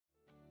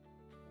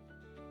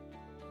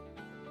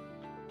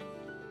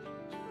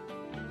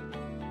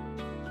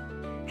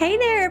Hey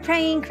there,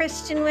 praying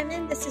Christian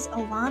women. This is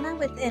Alana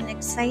with an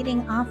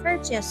exciting offer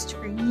just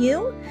for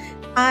you.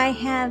 I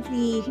have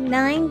the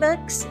 9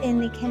 books in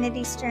the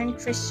Kennedy Stern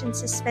Christian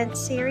Suspense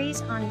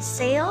series on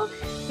sale.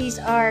 These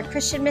are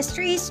Christian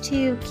mysteries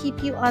to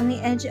keep you on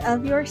the edge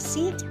of your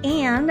seat,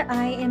 and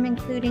I am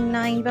including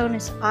 9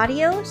 bonus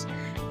audios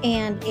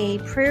and a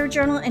prayer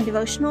journal and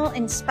devotional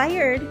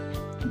inspired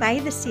by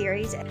the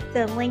series.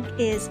 The link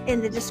is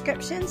in the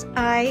descriptions.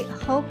 I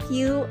hope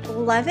you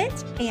love it,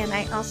 and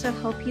I also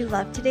hope you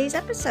love today's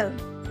episode.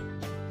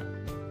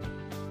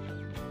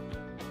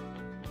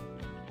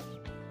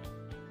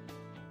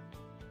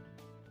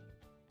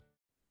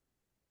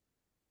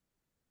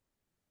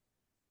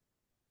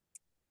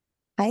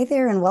 Hi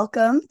there, and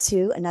welcome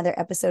to another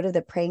episode of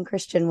the Praying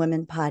Christian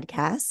Women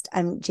podcast.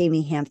 I'm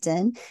Jamie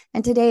Hampton,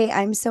 and today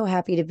I'm so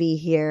happy to be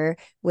here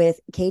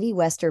with Katie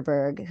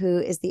Westenberg, who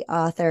is the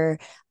author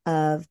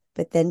of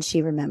But Then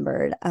She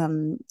Remembered.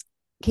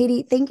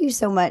 Katie, thank you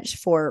so much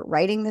for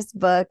writing this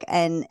book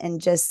and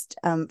just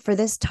for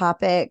this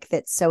topic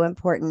that's so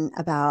important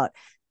about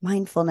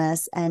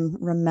mindfulness and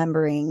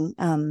remembering,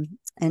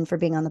 and for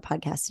being on the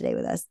podcast today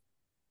with us.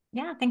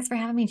 Yeah, thanks for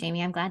having me,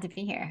 Jamie. I'm glad to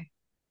be here.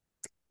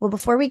 Well,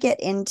 before we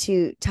get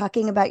into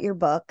talking about your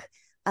book,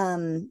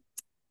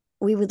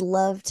 we would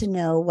love to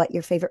know what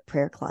your favorite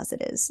prayer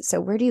closet is.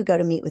 So where do you go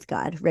to meet with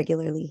God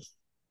regularly?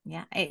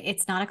 Yeah,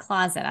 it's not a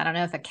closet. I don't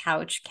know if a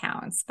couch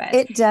counts, but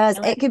it does.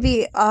 It could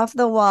be off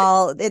the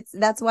wall.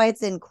 That's why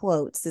it's in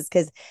quotes, is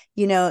because,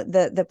 you know,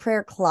 the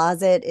prayer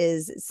closet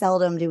is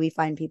seldom do we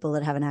find people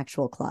that have an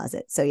actual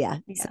closet. So yeah.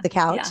 So the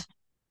couch.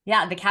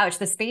 Yeah, the couch,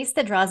 the space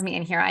that draws me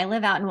in here. I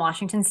live out in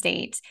Washington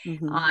State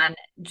on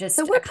just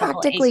so we're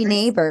practically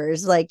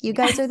neighbors. Like you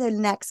guys are the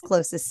next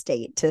closest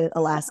state to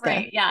Alaska.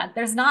 Right. Yeah.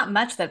 There's not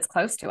much that's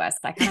close to us.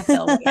 I kind of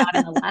feel way out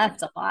in the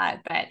left a lot,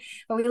 but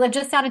we live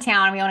just out of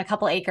town. We own a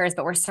couple acres,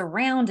 but we're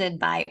surrounded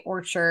by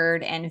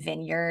orchard and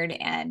vineyard.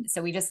 And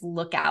so we just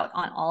look out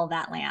on all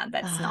that land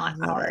that's not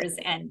ours.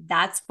 And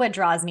that's what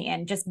draws me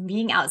in, just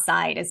being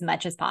outside as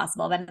much as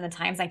possible. But in the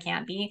times I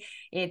can't be,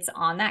 it's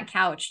on that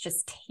couch,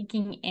 just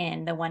taking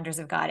in the wonders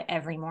of God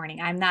every morning.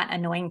 I'm that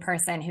annoying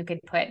person who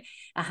could put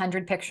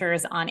 100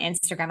 pictures on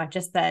Instagram of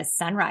just the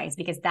sunrise,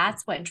 because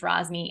that's what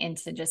draws me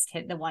into just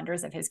hit the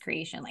wonders of his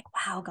creation. Like,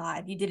 wow,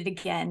 God, you did it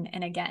again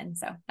and again.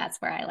 So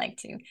that's where I like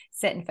to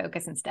sit and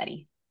focus and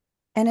study.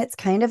 And it's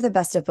kind of the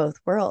best of both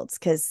worlds,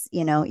 because,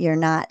 you know, you're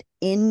not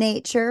in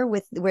nature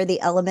with where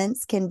the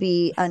elements can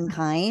be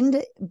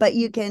unkind, but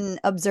you can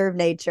observe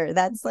nature.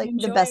 That's like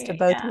the best of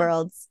both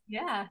worlds.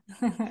 Yeah.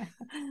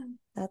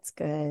 That's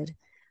good.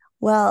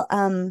 Well,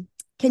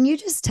 can you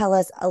just tell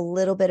us a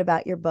little bit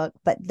about your book,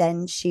 But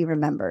Then She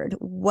Remembered?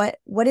 What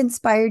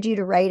inspired you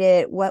to write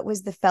it? What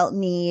was the felt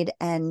need,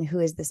 and who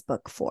is this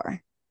book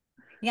for?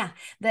 Yeah,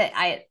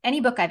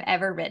 any book I've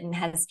ever written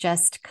has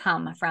just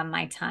come from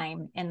my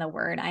time in the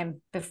Word.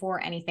 I'm,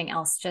 before anything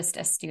else, just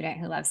a student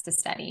who loves to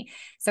study.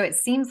 So it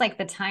seems like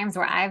the times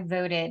where I've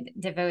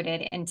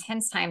devoted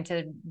intense time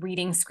to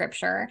reading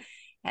scripture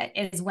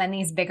is when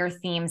these bigger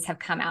themes have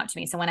come out to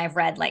me. So when I've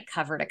read like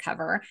cover to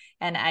cover,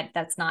 and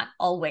that's not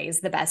always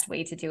the best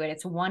way to do it.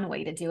 It's one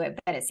way to do it,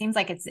 but it seems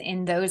like it's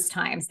in those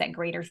times that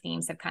greater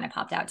themes have kind of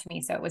popped out to me.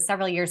 So it was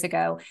several years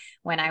ago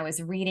when I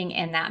was reading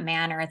in that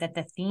manner that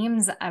the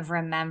themes of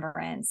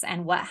remembrance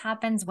and what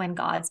happens when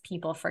God's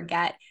people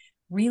forget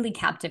really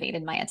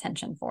captivated my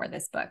attention for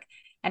this book.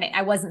 And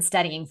I wasn't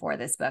studying for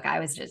this book. I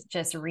was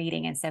just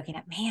reading and soaking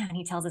up. Man,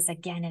 he tells us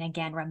again and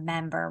again,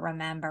 remember,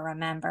 remember,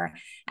 remember.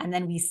 And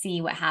then we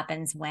see what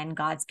happens when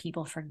God's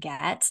people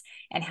forget,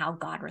 and how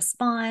God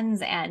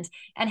responds, and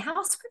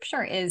how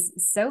scripture is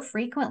so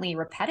frequently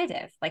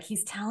repetitive. Like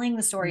he's telling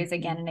the stories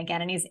again and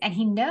again, and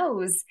he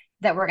knows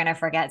that we're going to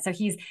forget. So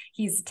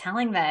he's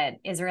telling the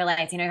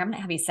Israelites, you know, I'm going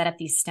to have you set up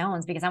these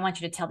stones because I want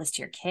you to tell this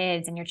to your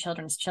kids and your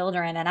children's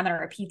children. And I'm going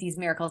to repeat these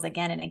miracles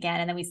again and again.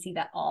 And then we see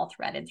that all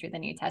threaded through the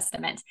New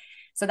Testament.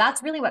 So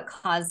that's really what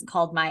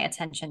called my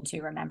attention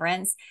to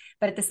remembrance.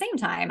 But at the same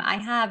time, I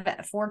have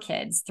 4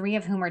 kids, 3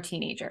 of whom are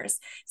teenagers.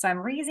 So I'm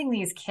raising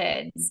these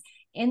kids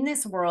in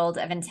this world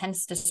of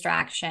intense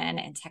distraction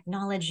and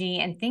technology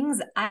and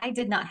things I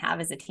did not have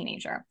as a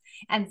teenager,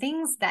 and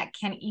things that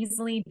can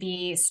easily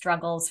be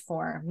struggles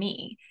for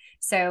me.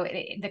 So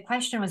the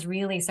question was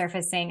really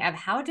surfacing of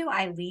how do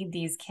I lead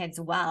these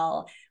kids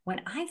well when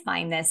I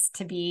find this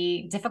to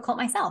be difficult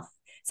myself?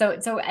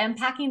 So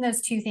unpacking those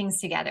two things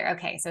together.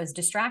 Okay, so is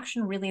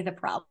distraction really the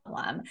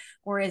problem,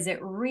 or is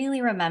it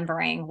really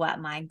remembering what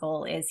my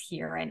goal is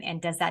here?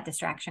 And does that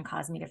distraction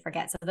cause me to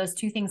forget? So those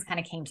two things kind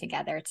of came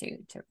together to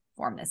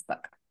form this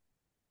book.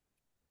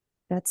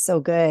 That's so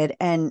good.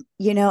 And,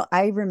 you know,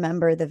 I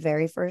remember the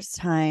very first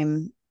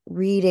time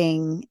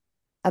reading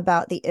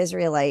about the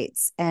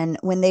Israelites and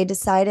when they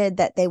decided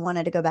that they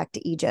wanted to go back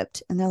to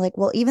Egypt, and they're like,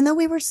 well, even though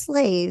we were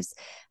slaves,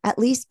 at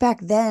least back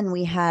then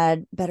we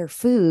had better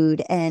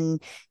food. And,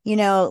 you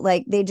know,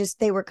 like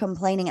they were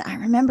complaining. I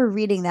remember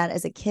reading that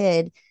as a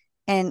kid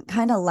and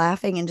kind of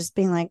laughing and just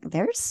being like,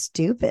 they're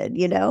stupid,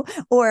 you know,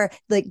 or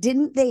like,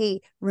 didn't they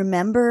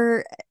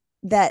remember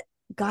that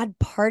God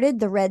parted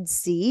the Red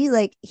Sea,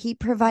 like he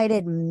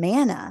provided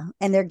manna,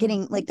 and they're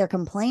getting like, they're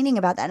complaining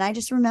about that. And I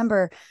just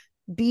remember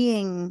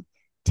being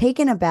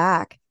taken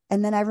aback.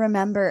 And then I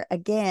remember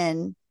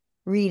again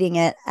reading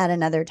it at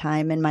another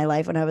time in my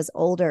life when I was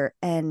older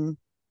and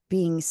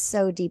being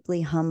so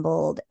deeply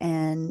humbled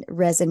and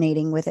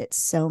resonating with it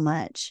so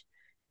much.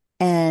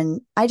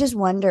 And I just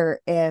wonder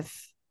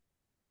if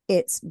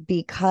it's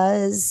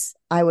because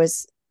I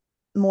was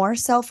more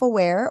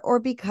self-aware, or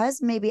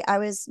because maybe I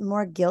was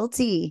more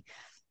guilty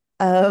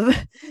of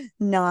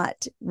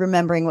not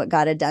remembering what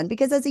God had done.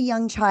 Because as a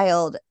young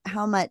child,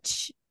 how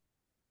much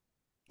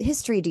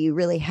history do you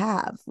really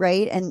have,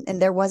 right?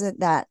 And there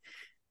wasn't that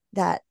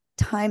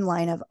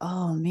timeline of,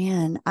 oh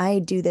man, I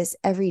do this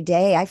every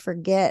day, I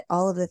forget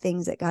all of the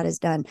things that God has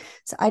done.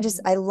 So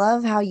I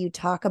love how you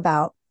talk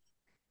about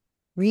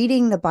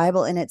reading the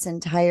Bible in its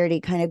entirety,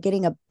 kind of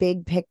getting a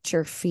big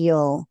picture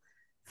feel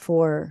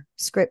for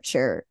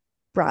scripture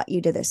brought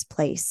you to this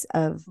place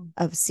of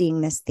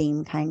seeing this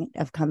theme kind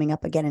of coming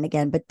up again and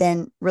again, but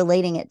then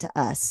relating it to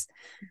us.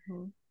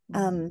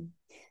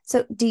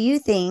 So do you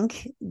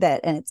think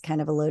that, and it's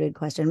kind of a loaded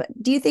question, but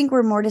do you think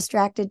we're more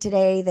distracted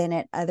today than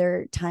at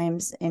other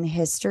times in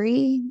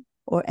history,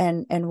 or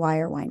and why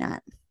or why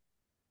not?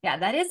 Yeah,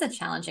 that is a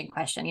challenging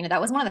question. You know,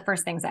 that was one of the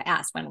first things I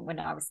asked when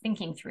I was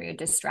thinking through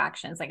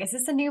distractions. Like, is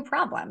this a new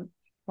problem?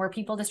 Were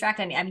people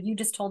distracted? I mean, you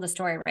just told the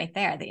story right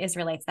there. The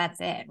Israelites, that's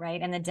it, right?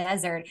 In the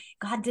desert,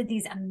 God did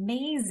these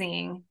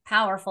amazing,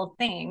 powerful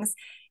things.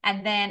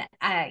 And then,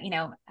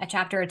 a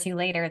chapter or two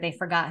later, they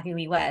forgot who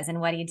he was and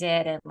what he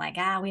did. And like,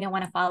 we don't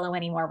want to follow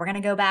anymore. We're going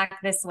to go back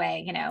this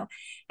way,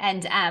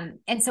 And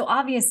so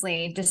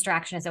obviously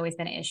distraction has always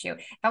been an issue.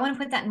 If I want to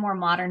put that in more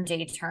modern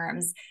day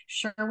terms,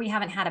 sure, we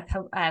haven't had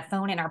a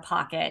phone in our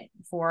pocket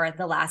for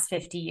the last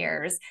 50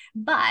 years,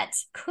 but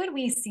could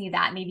we see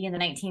that maybe in the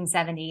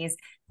 1970s,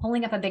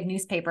 pulling up a big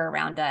newspaper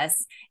around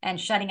us and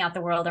shutting out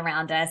the world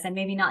around us, and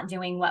maybe not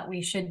doing what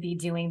we should be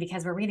doing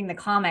because we're reading the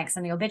comics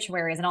and the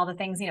obituaries and all the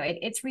things,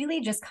 it's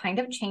really just kind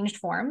of changed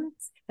forms,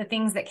 the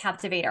things that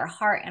captivate our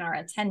heart and our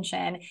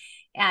attention.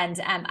 And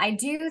I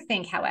do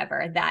think,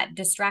 however, that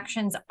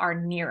distractions are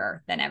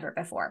nearer than ever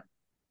before.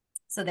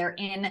 So they're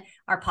in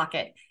our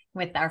pocket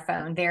with our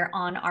phone. They're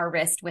on our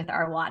wrist with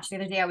our watch. The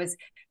other day I was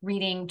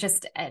reading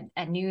just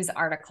a news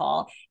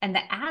article, and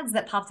the ads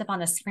that popped up on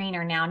the screen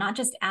are now not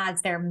just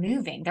ads, they're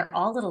moving. They're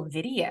all little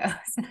videos.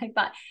 And I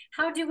thought,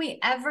 how do we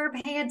ever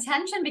pay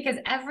attention? Because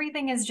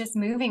everything is just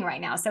moving right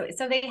now. So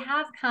they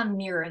have come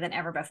nearer than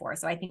ever before.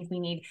 So I think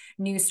we need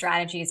new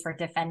strategies for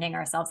defending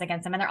ourselves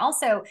against them. And they're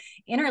also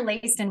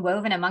interlaced and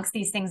woven amongst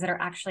these things that are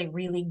actually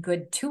really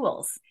good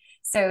tools.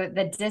 So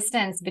the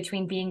distance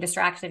between being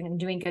distracted and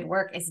doing good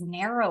work is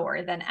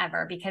narrower than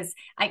ever, because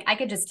I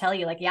could just tell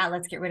you, like, yeah,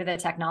 let's get rid of the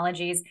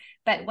technologies.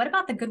 But what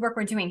about the good work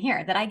we're doing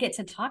here, that I get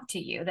to talk to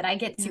you, that I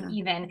get to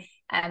even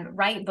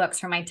write books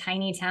from my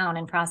tiny town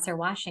in Prosser,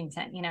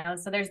 Washington,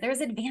 So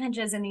there's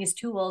advantages in these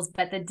tools,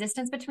 but the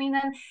distance between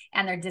them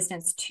and their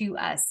distance to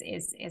us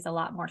is a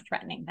lot more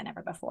threatening than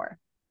ever before.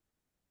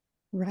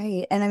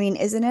 Right. And I mean,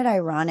 isn't it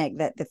ironic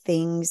that the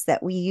things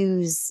that we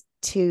use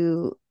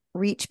to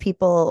reach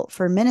people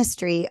for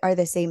ministry are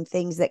the same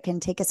things that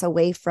can take us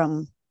away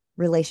from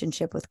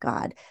relationship with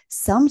God?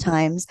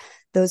 Sometimes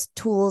those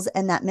tools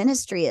and that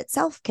ministry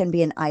itself can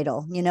be an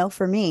idol.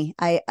 For me,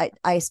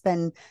 I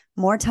spend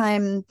more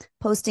time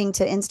posting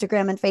to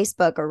Instagram and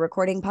Facebook or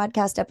recording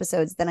podcast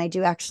episodes than I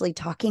do actually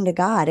talking to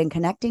God and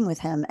connecting with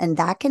him. And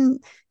that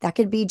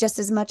could be just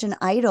as much an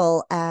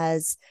idol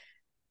as,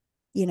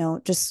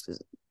 just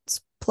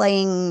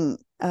playing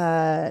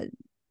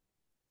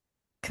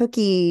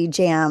cookie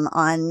jam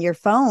on your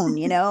phone,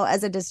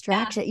 as a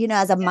distraction,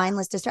 as a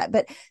mindless distraction.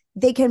 But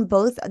they can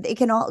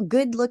all,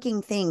 good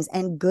looking things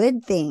and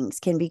good things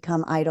can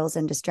become idols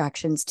and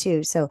distractions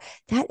too. So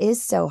that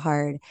is so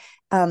hard.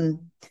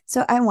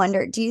 So I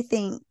wonder, do you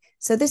think,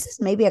 so this is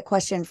maybe a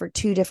question for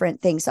two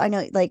different things. So I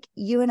know, like,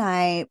 you and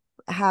I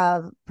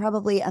have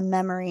probably a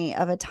memory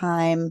of a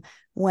time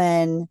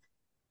when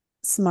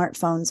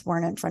smartphones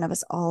weren't in front of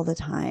us all the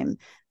time.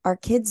 Our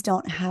kids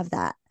don't have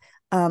that.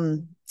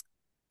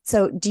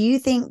 So do you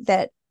think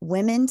that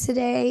women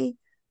today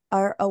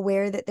are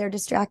aware that they're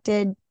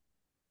distracted,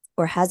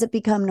 or has it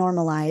become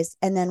normalized?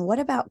 And then what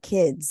about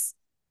kids?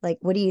 Like,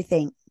 what do you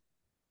think?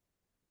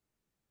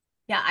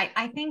 Yeah,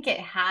 I think it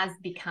has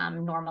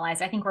become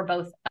normalized. I think we're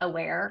both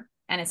aware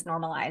and it's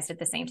normalized at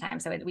the same time.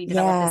 So we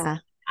develop this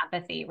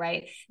apathy,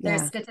 right?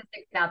 There's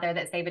statistics out there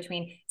that say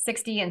between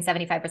 60 and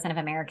 75% of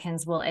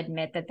Americans will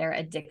admit that they're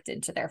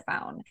addicted to their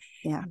phone.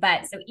 Yeah.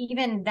 But so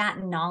even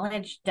that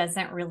knowledge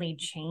doesn't really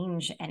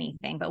change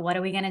anything. But what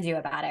are we going to do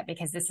about it?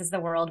 Because this is the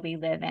world we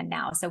live in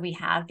now. So we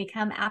have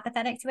become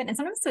apathetic to it. And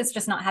sometimes it's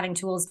just not having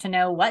tools to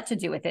know what to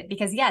do with it.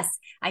 Because yes,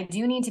 I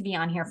do need to be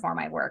on here for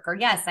my work, or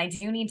yes, I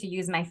do need to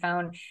use my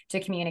phone to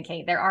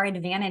communicate. There are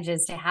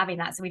advantages to having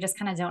that. So we just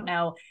kind of don't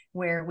know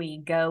where we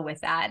go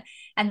with that.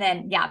 And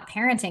then,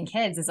 parenting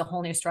kids is a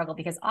whole new struggle,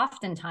 because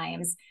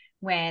oftentimes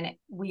when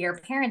we are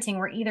parenting,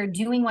 we're either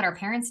doing what our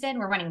parents did,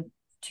 we're running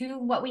to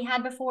what we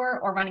had before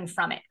or running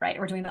from it, right?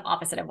 We're doing the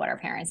opposite of what our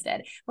parents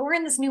did. But we're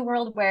in this new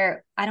world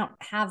where I don't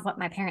have what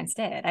my parents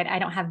did. I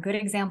don't have good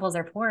examples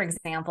or poor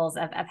examples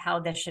of how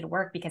this should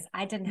work because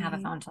I didn't have a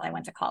phone until I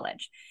went to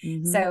college.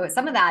 So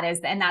some of that is,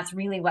 and that's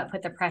really what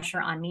put the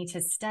pressure on me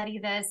to study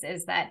this,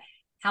 is that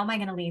how am I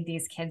going to lead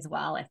these kids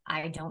well if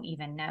I don't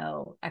even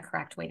know a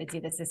correct way to do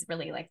this? This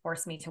really like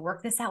forced me to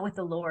work this out with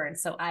the Lord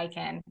so I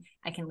can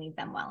lead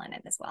them well in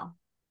it as well.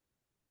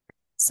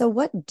 So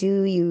what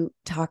do you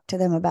talk to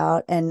them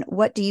about, and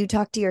what do you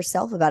talk to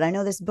yourself about? I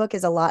know this book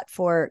is a lot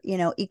for,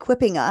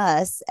 equipping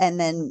us, and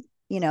then,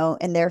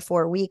 and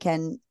therefore we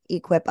can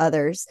equip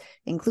others,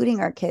 including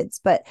our kids.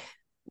 But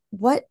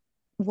what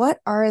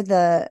are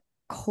the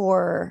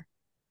core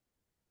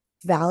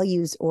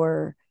values,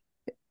 or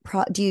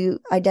do you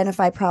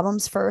identify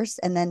problems first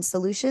and then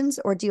solutions,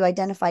 or do you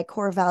identify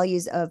core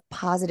values of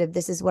positive,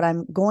 this is what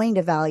I'm going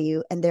to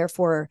value, and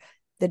therefore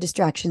the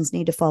distractions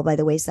need to fall by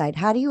the wayside?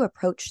 How do you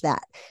approach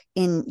that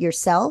in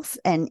yourself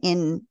and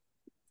in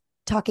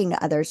talking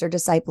to others or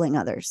discipling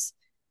others?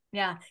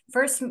 Yeah.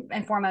 First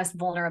and foremost,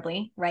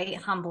 vulnerably, right?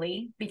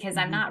 Humbly, because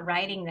I'm not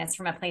writing this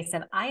from a place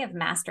of, I have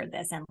mastered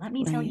this and let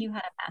me tell you how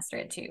to master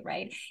it too,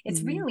 right?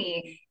 It's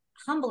really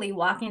humbly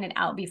walking it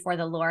out before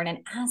the Lord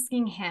and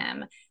asking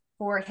him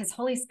for his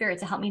Holy Spirit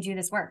to help me do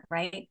this work,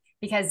 right?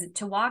 Because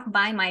to walk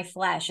by my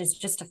flesh is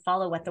just to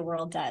follow what the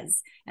world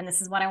does. And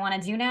this is what I want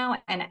to do now.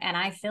 And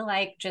I feel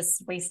like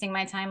just wasting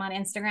my time on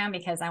Instagram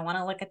because I want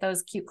to look at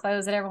those cute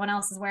clothes that everyone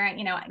else is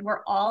wearing.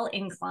 We're all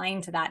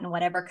inclined to that in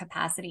whatever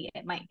capacity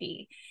it might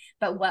be.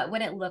 But what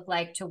would it look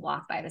like to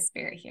walk by the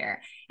Spirit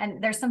here?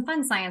 And there's some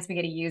fun science we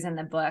get to use in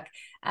the book.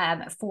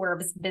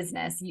 Forbes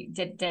Business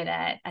did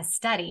a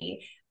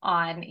study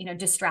on,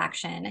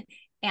 distraction.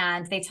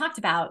 And they talked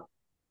about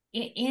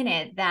in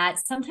it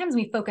that sometimes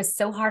we focus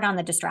so hard on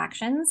the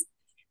distractions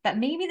that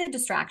maybe the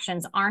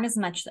distractions aren't as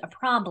much a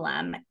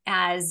problem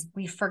as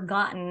we've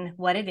forgotten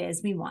what it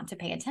is we want to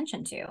pay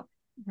attention to.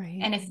 Right.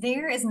 And if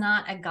there is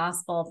not a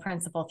gospel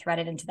principle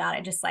threaded into that,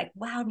 it just like,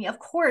 wow, of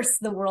course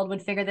the world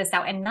would figure this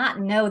out and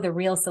not know the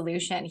real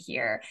solution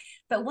here.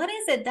 But what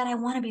is it that I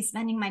want to be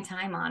spending my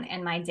time on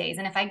in my days?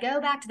 And if I go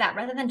back to that,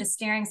 rather than just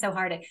staring so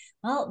hard at,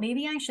 well,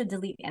 maybe I should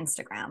delete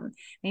Instagram.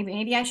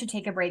 Maybe I should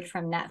take a break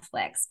from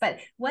Netflix. But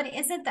what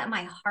is it that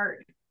my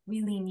heart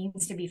really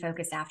needs to be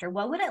focused after?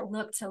 What would it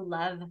look to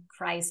love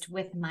Christ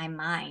with my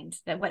mind?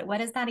 What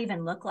does that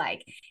even look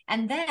like?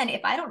 And then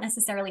if I don't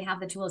necessarily have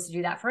the tools to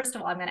do that, first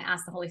of all, I'm going to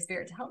ask the Holy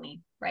Spirit to help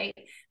me, right?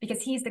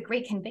 Because he's the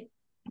great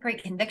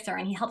convictor,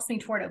 and he helps me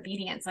toward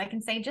obedience. So I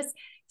can say, just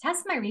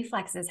test my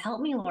reflexes.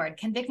 Help me, Lord.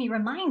 Convict me.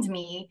 Remind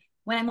me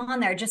when I'm on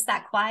there, just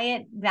that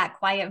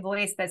quiet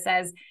voice that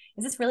says,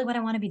 is this really what I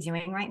want to be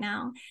doing right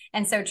now?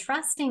 And so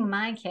trusting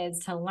my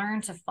kids to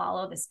learn to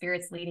follow the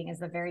Spirit's leading is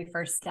the very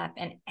first step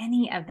in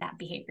any of that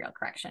behavioral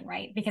correction,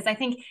 right? Because I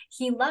think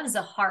he loves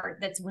a heart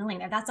that's willing.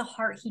 That's a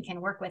heart he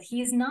can work with.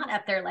 He's not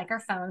up there like our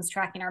phones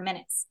tracking our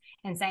minutes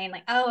and saying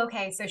like, oh,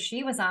 okay, so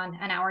she was on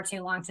an hour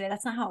too long today.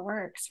 That's not how it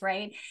works,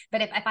 right?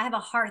 But if I have a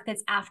heart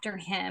that's after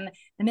him,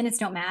 the minutes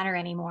don't matter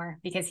anymore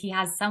because he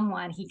has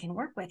someone he can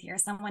work with here,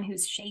 someone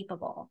who's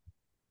shapeable.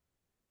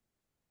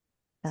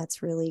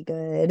 That's really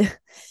good.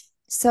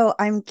 So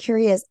I'm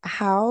curious,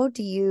 how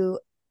do you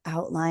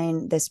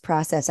outline this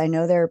process? I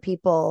know there are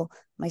people,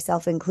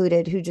 myself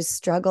included, who just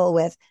struggle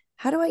with,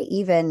 how do I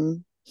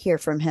even hear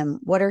from him?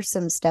 What are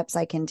some steps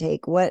I can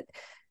take? What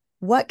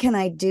can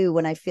I do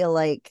when I feel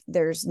like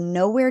there's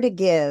nowhere to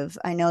give?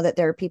 I know that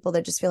there are people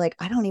that just feel like,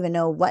 I don't even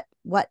know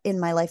what in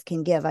my life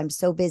can give. I'm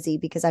so busy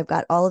because I've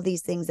got all of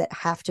these things that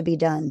have to be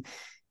done.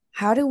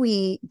 How do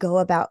we go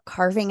about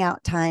carving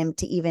out time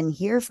to even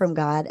hear from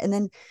God? And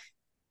then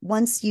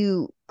once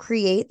you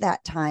create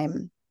that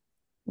time,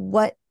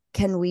 what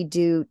can we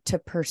do to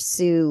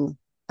pursue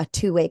a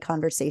two-way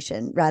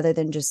conversation rather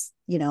than just,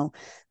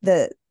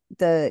 the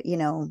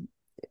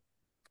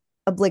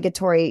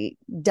obligatory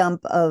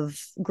dump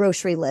of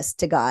grocery list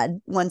to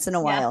God once in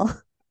a while?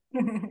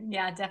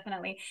 Yeah,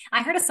 definitely.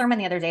 I heard a sermon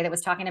the other day that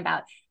was talking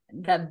about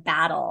the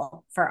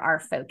battle for our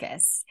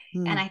focus.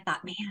 And I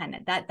thought,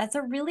 man, that's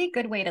a really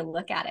good way to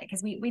look at it,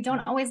 because we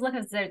don't always look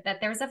at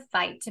that there's a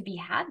fight to be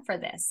had for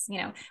this.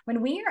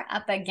 When we are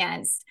up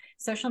against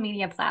social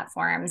media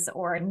platforms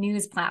or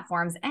news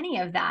platforms, any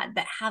of that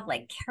have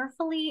like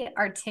carefully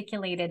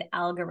articulated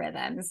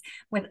algorithms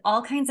with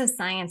all kinds of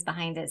science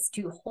behind us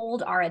to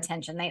hold our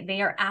attention.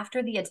 They are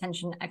after the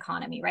attention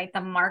economy, right?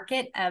 The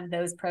market of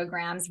those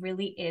programs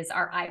really is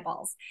our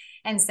eyeballs.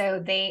 And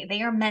so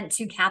they are meant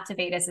to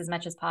captivate us as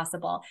much as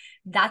possible.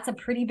 That's a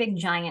pretty big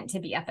giant to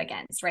be up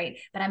against, right?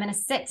 But I'm going to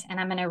sit and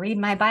I'm going to read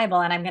my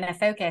Bible and I'm going to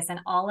focus, and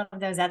all of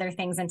those other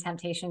things and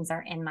temptations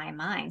are in my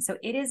mind. So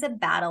it is a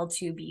battle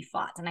to be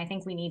fought. And I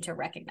think we need to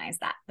recognize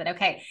that,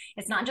 okay,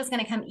 it's not just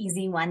going to come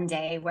easy one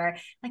day where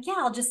like, yeah,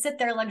 I'll just sit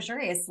there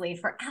luxuriously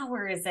for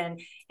hours and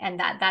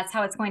that's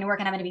how it's going to work.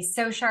 And I'm going to be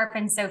so sharp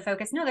and so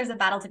focused. No, there's a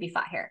battle to be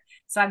fought here.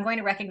 So I'm going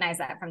to recognize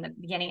that from the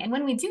beginning. And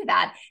when we do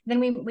that, then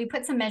we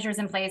put some measures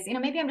in place.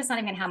 Maybe I'm just not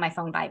even going to have my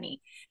phone by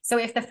me. So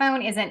if the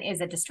phone is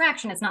is a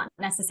distraction. It's not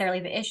necessarily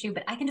the issue,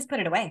 but I can just put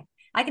it away.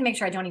 I can make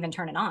sure I don't even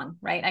turn it on,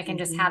 right? I can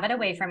just have it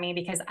away from me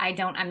because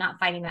I'm not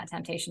fighting that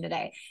temptation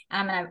today. And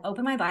I'm going to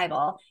open my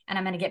Bible and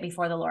I'm going to get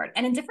before the Lord.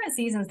 And in different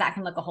seasons, that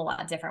can look a whole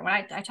lot different. When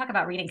I talk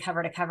about reading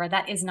cover to cover,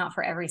 that is not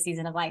for every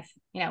season of life.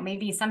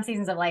 Maybe some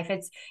seasons of life,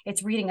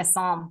 it's reading a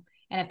psalm.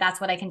 And if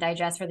that's what I can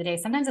digest for the day,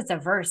 sometimes it's a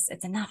verse.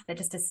 It's enough that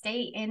just to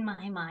stay in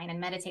my mind and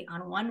meditate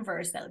on one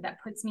verse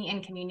that puts me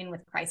in communion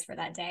with Christ for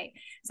that day.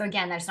 So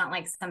again, there's not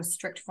like some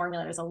strict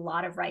formula. There's a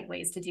lot of right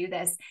ways to do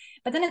this.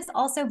 But then it's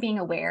also being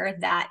aware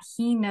that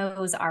he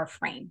knows our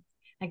frame.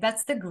 Like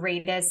that's the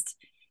greatest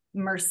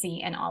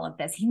mercy in all of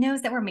this. He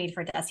knows that we're made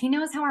for dust. He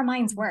knows how our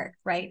minds work,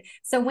 right?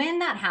 So when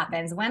that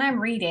happens, when I'm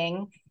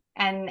reading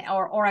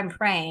or I'm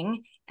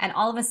praying, and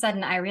all of a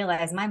sudden I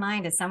realize my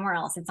mind is somewhere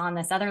else, it's on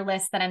this other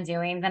list that I'm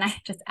doing, then I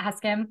just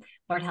ask him,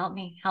 Lord, help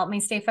me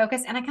stay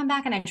focused. And I come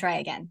back and I try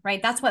again,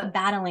 right? That's what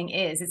battling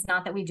is. It's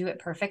not that we do it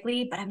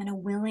perfectly, but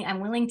I'm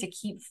willing to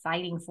keep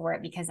fighting for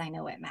it because I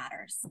know it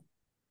matters.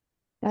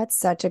 That's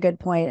such a good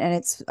point.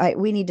 And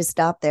we need to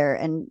stop there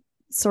and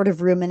sort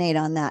of ruminate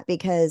on that,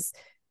 because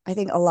I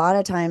think a lot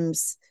of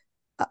times,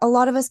 a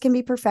lot of us can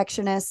be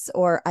perfectionists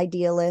or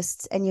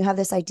idealists, and you have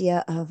this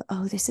idea of,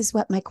 oh, this is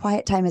what my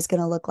quiet time is going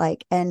to look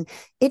like. And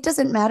it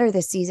doesn't matter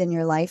the season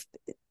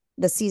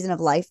of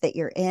life that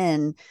you're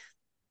in.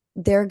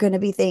 There are going to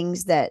be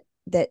things that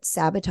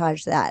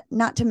sabotage that,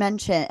 not to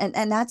mention,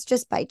 and that's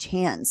just by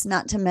chance,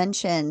 not to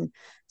mention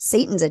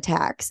Satan's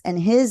attacks and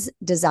his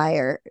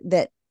desire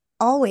that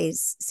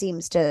always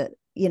seems to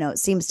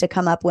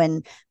come up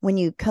when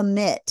you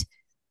commit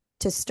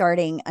to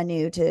starting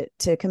anew,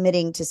 to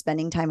committing to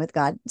spending time with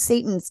God.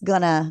 Satan's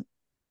gonna,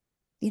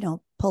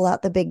 pull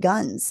out the big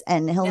guns,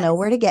 and he'll know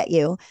where to get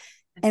you.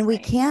 That's and we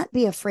can't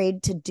be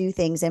afraid to do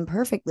things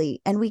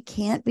imperfectly, and we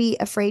can't be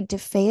afraid to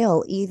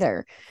fail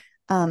either.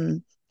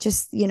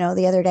 Just,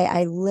 the other day,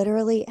 I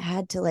literally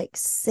had to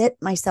sit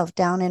myself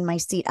down in my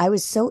seat. I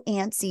was so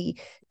antsy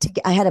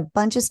I had a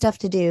bunch of stuff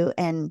to do,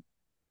 and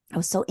I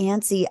was so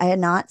antsy. I had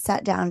not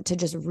sat down to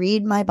just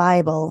read my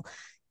Bible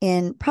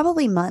in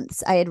probably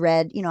months. I had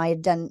read, I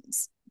had done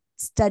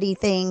study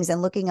things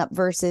and looking up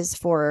verses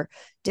for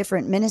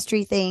different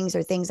ministry things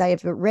or things I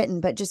have written,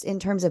 but just in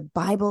terms of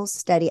Bible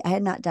study, I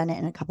had not done it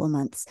in a couple of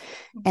months.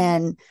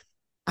 And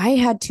I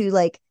had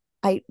to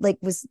I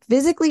was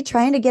physically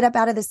trying to get up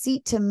out of the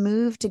seat to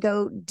move to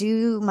go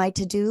do my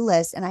to-do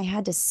list. And I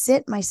had to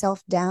sit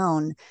myself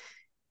down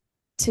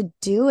to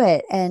do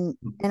it. And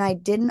I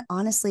didn't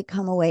honestly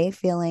come away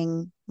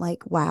feeling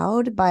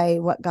wowed by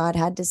what God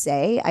had to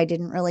say. I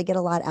didn't really get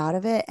a lot out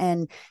of it.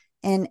 And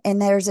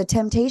there's a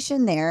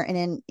temptation there.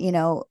 And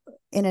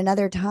in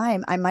another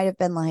time, I might've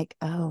been like,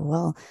 oh,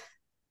 well,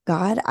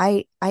 God,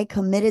 I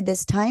committed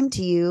this time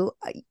to you.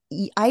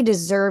 I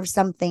deserve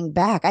something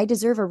back. I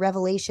deserve a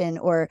revelation,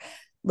 or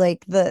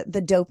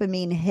the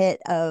dopamine hit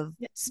of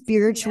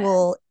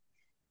spiritual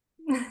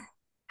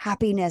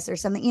happiness or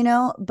something,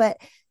 but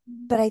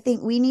I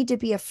think we need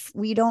to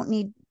we don't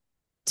need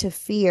to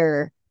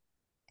fear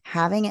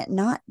having it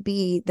not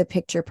be the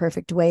picture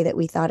perfect way that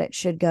we thought it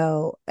should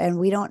go. And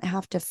we don't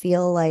have to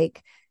feel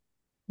like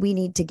we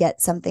need to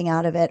get something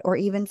out of it, or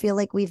even feel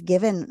like we've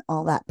given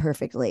all that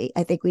perfectly.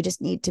 I think we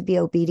just need to be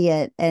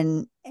obedient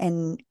and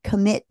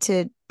commit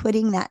to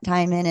putting that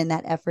time in and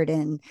that effort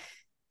in.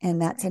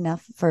 And that's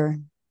enough for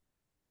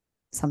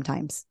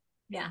sometimes.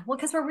 Yeah. Well,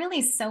 because we're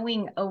really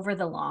sowing over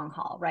the long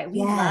haul, right? We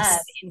love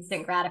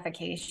instant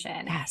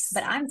gratification,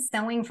 but I'm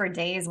sowing for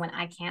days when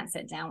I can't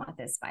sit down with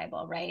this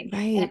Bible, right?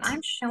 And if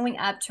I'm showing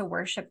up to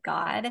worship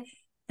God,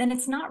 then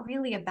it's not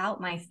really about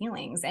my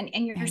feelings. And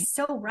you're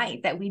so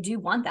right that we do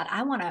want that.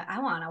 I want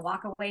to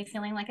walk away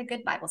feeling like a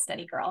good Bible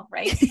study girl,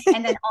 right?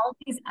 And then all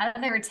these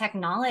other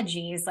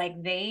technologies,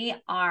 they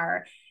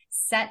are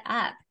set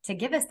up to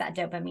give us that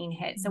dopamine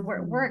hit. So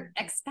we're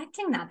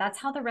expecting that. That's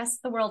how the rest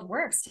of the world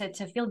works,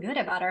 to feel good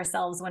about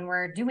ourselves when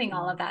we're doing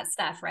all of that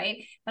stuff,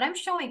 right? But I'm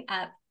showing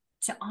up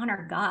to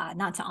honor God,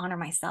 not to honor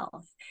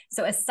myself.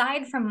 So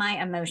aside from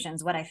my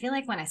emotions, what I feel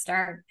like when I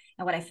start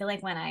and what I feel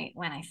like when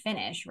I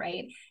finish,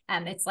 right?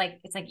 It's like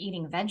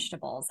eating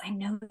vegetables. I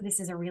know this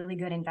is a really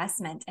good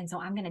investment, and so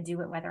I'm going to do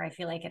it whether I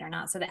feel like it or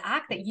not. So the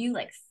act that you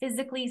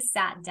physically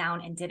sat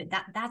down and did it,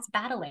 that's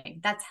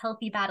battling. That's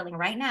healthy battling.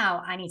 Right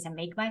now, I need to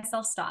make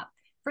myself stop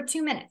for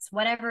 2 minutes,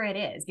 whatever it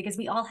is, because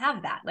we all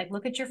have that.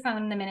 Look at your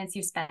phone and the minutes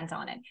you spent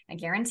on it. I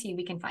guarantee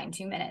we can find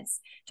 2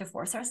 minutes to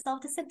force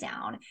ourselves to sit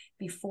down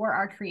before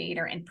our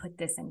Creator and put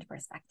this into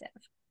perspective.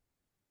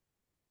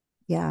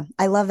 Yeah,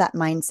 I love that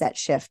mindset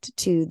shift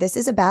to, this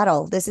is a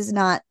battle. This is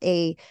not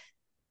a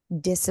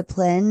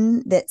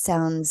discipline that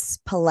sounds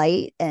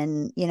polite.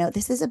 And,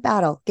 this is a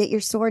battle. Get your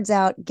swords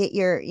out, get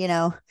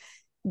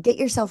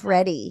yourself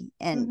ready,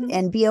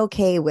 and be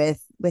okay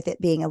with it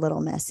being a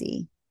little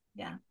messy.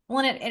 Yeah.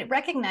 Well, and it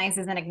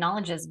recognizes and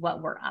acknowledges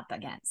what we're up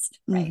against,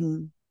 right?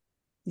 Mm-hmm.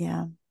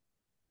 Yeah.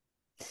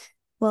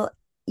 Well,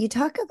 you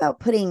talk about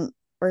putting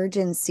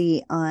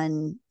urgency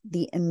on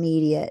the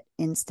immediate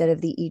instead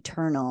of the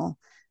eternal.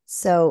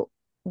 So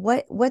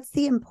what's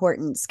the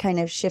importance, kind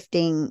of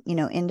shifting,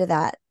 into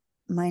that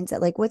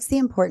mindset? Like, what's the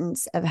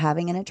importance of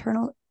having an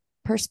eternal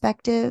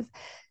perspective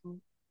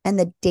and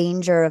the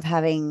danger of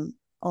having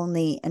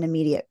only an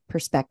immediate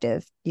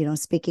perspective,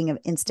 speaking of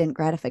instant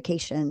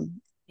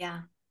gratification?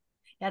 Yeah.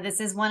 Yeah,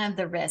 this is one of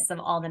the risks of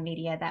all the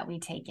media that we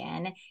take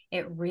in.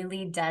 It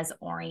really does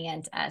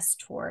orient us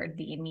toward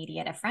the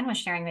immediate. A friend was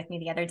sharing with me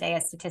the other day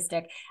a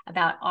statistic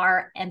about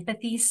our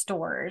empathy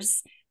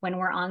stores when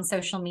we're on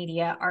social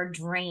media are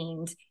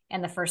drained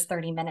in the first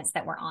 30 minutes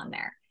that we're on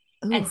there.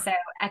 Ooh. And so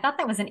I thought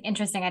that was an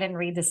interesting, I didn't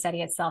read the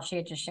study itself. She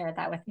had just shared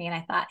that with me. And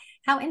I thought,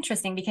 how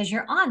interesting, because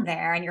you're on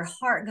there and your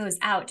heart goes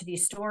out to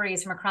these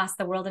stories from across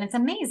the world. And it's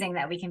amazing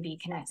that we can be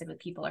connected with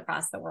people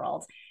across the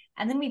world.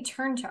 And then we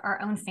turn to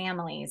our own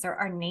families or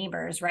our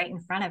neighbors right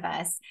in front of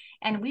us.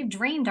 And we've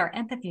drained our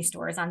empathy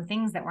stores on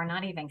things that we're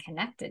not even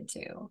connected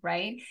to,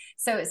 right?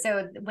 So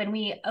when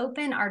we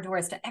open our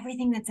doors to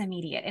everything that's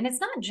immediate, and it's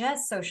not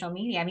just social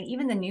media. I mean,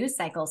 even the news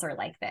cycles are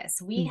like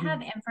this. We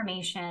have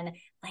information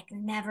like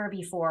never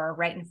before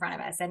right in front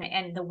of us.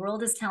 And the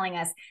world is telling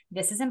us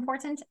this is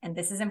important, and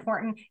this is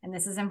important, and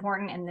this is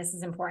important, and this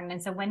is important.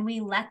 And so when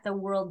we let the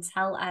world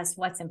tell us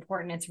what's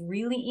important, it's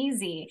really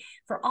easy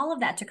for all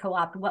of that to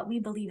co-opt what we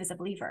believe as a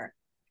believer.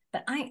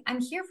 But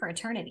I'm here for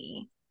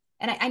eternity.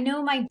 And I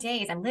know my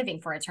days, I'm living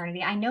for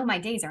eternity. I know my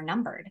days are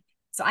numbered.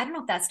 So I don't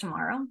know if that's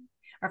tomorrow,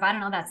 or if I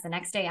don't know, that's the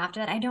next day after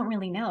that. I don't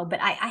really know,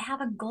 but I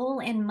have a goal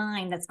in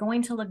mind that's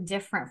going to look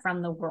different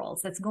from the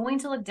world's, that's going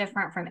to look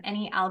different from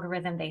any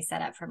algorithm they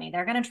set up for me.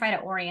 They're going to try to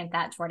orient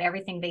that toward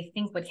everything they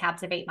think would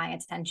captivate my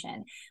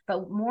attention.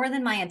 But more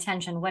than my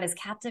attention, what is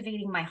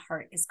captivating my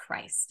heart is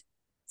Christ.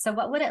 So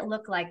what would it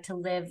look like to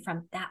live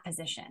from that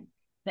position?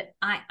 That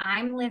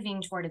I'm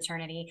living toward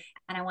eternity,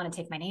 and I want to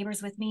take my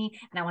neighbors with me,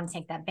 and I want to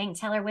take that bank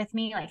teller with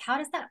me. Like, how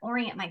does that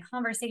orient my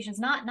conversations?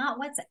 Not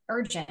what's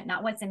urgent,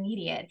 not what's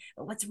immediate,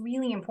 but what's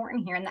really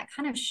important here. And that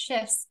kind of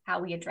shifts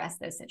how we address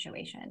those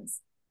situations.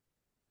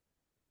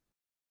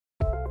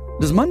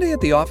 Does Monday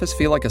at the office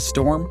feel like a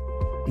storm?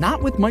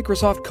 Not with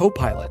Microsoft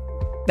Copilot.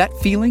 That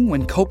feeling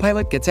when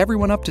Copilot gets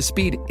everyone up to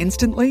speed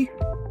instantly?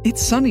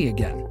 It's sunny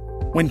again.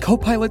 When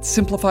Copilot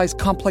simplifies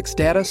complex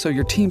data so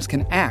your teams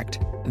can act,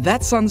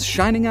 that sun's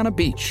shining on a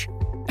beach.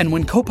 And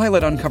when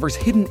Copilot uncovers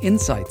hidden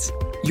insights,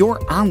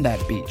 you're on that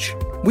beach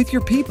with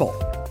your people,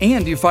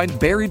 and you find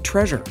buried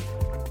treasure.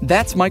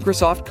 That's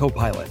Microsoft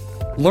Copilot.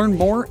 Learn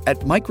more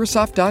at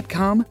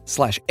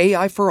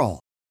Microsoft.com/AI for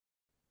all.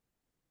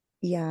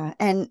 Yeah.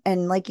 And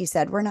like you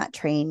said, we're not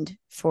trained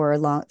for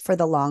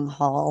the long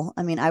haul.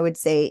 I mean, I would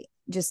say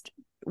just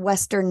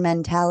Western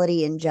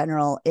mentality in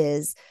general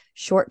is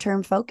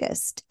short-term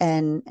focused,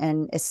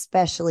 and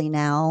especially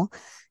now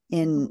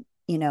in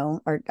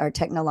our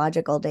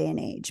technological day and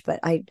age. But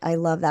I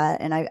love that.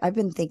 And I've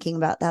been thinking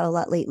about that a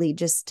lot lately.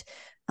 Just,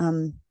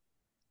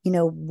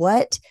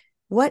 what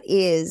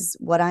is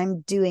what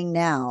I'm doing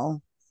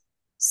now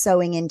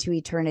sowing into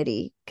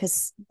eternity?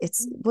 Because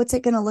what's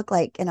it going to look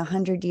like in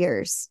 100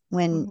 years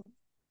when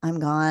I'm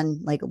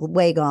gone, like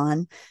way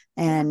gone,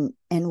 and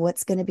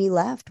what's going to be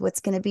left?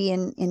 What's going to be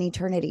in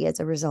eternity as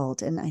a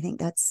result? And I think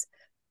that's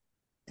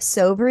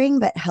sobering,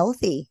 but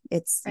healthy.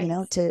 It's,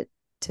 right. To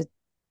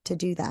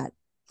do that.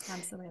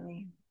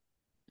 Absolutely.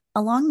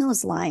 Along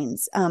those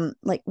lines,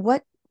 like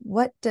what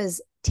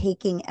does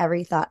taking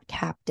every thought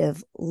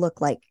captive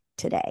look like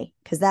today?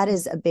 Because that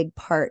is a big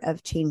part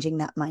of changing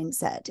that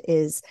mindset,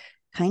 is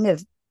kind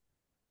of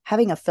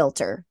having a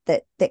filter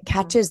that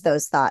catches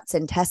those thoughts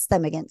and tests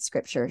them against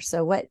scripture.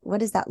 So what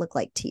does that look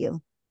like to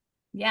you?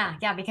 Yeah,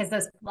 because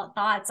those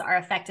thoughts are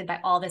affected by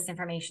all this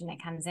information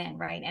that comes in,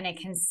 right? And it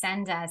can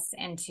send us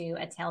into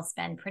a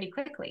tailspin pretty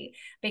quickly,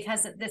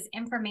 because this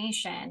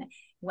information,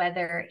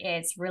 whether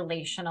it's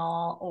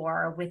relational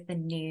or with the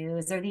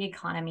news or the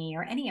economy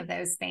or any of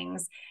those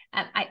things,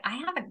 I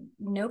have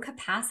no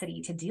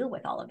capacity to deal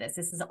with all of this.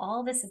 This is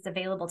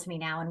available to me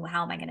now, and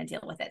how am I going to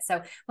deal with it?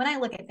 So when I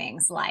look at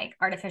things like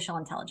artificial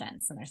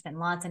intelligence, and there's been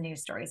lots of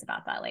news stories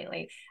about that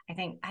lately, I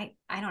think I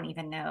don't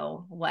even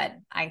know what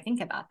I think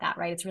about that,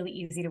 right? It's really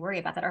easy to worry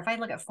about that. Or if I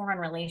look at foreign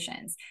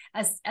relations,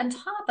 on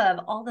top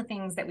of all the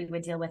things that we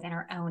would deal with in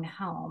our own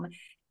home,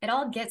 it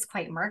all gets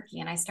quite murky.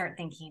 And I start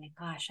thinking,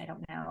 gosh, I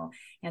don't know.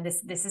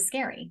 This is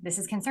scary. This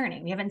is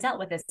concerning. We haven't dealt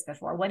with this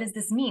before. What does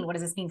this mean? What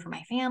does this mean for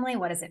my family?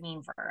 What does it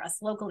mean for us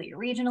locally or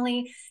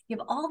regionally? You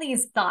have all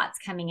these thoughts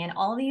coming in,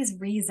 all these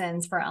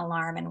reasons for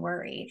alarm and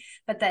worry.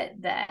 But the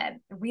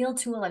real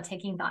tool of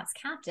taking thoughts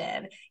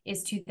captive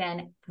is to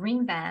then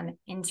bring them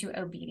into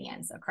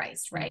obedience of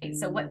Christ, right? Mm-hmm.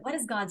 So what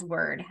does God's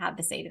word have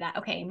to say to that?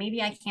 Okay,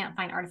 maybe I can't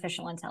find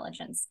artificial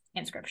intelligence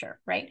in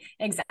scripture, right?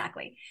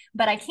 Exactly.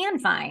 But I can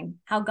find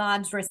how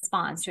God's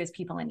responds to his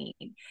people in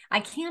need. I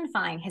can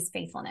find his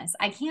faithfulness.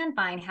 I can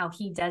find how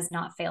he does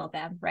not fail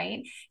them,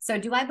 right? So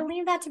do I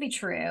believe that to be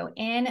true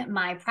in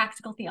my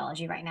practical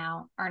theology right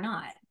now or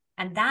not?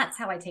 And that's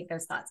how I take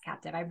those thoughts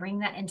captive. I bring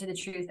that into the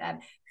truth of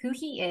who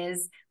he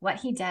is, what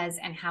he does,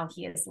 and how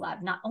he is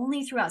loved, not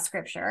only throughout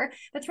scripture,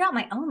 but throughout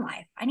my own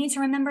life. I need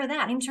to remember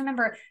that. I need to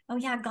remember, oh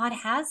yeah, God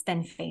has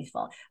been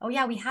faithful. Oh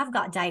yeah, we have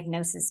got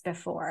diagnosis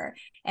before,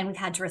 and we've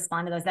had to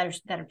respond to those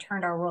that have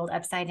turned our world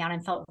upside down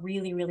and felt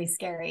really, really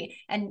scary.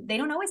 And they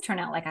don't always turn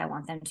out like I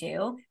want them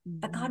to,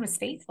 but God was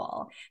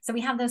faithful. So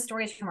we have those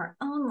stories from our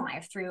own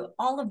life, through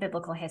all of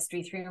biblical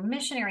history, through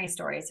missionary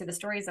stories, through the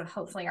stories of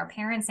hopefully our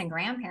parents and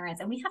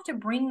grandparents. And we have to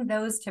bring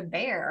those to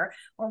bear,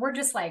 or we're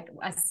just like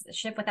a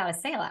ship without a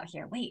sail out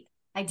here. Wait,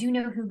 I do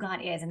know who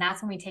God is. And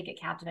that's when we take it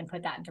captive and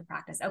put that into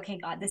practice. Okay,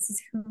 God, this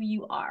is who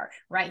you are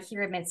right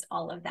here amidst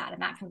all of that.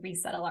 And that can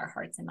resettle our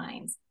hearts and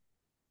minds.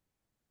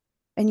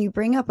 And you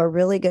bring up a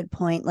really good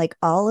point. Like,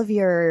 all of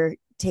your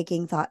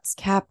taking thoughts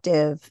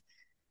captive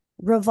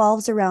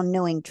revolves around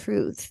knowing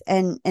truth.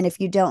 And if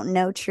you don't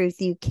know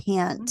truth, you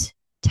can't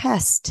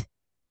test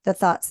the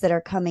thoughts that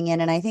are coming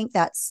in. And I think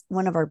that's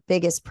one of our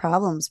biggest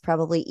problems,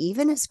 probably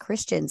even as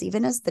Christians,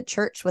 even as the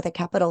church with a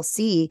capital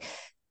C,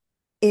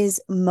 is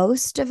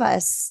most of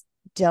us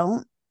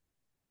don't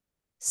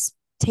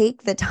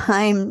take the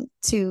time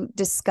to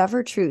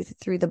discover truth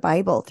through the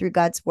Bible, through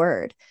God's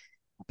word,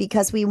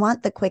 because we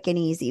want the quick and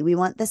easy. We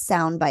want the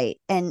sound bite.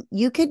 And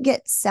you could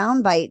get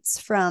sound bites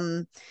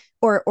from,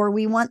 or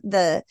we want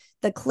the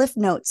cliff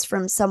notes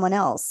from someone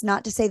else.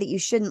 Not to say that you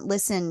shouldn't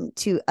listen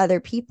to other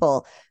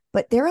people,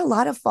 but there are a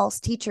lot of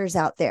false teachers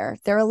out there.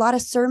 There are a lot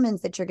of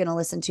sermons that you're going to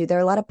listen to. There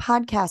are a lot of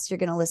podcasts you're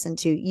going to listen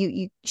to.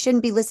 You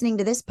shouldn't be listening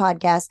to this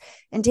podcast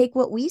and take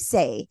what we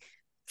say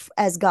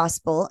as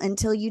gospel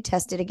until you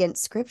test it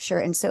against scripture.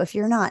 And so if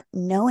you're not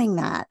knowing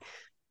that,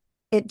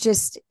 it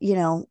just,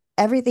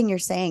 everything you're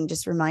saying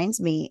just reminds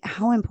me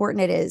how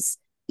important it is,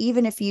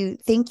 even if you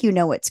think you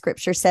know what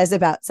scripture says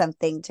about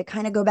something, to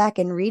kind of go back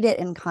and read it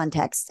in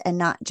context and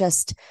not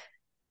just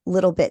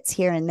little bits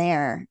here and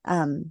there.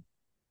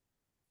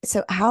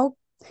 So how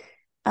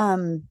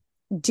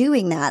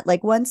doing that,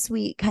 like once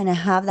we kind of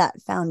have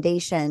that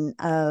foundation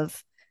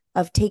of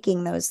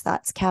taking those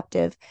thoughts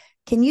captive,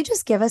 can you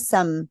just give us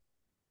some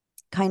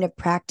kind of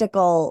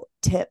practical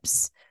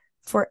tips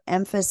for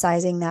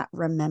emphasizing that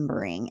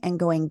remembering and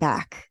going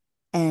back?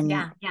 And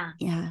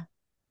yeah.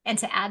 And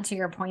to add to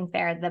your point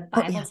there, the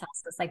Bible tells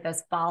us like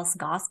those false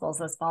gospels,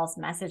 those false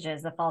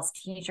messages, the false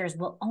teachers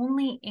will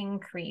only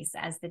increase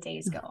as the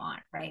days go on,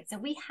 right?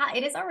 So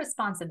it is our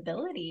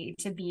responsibility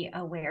to be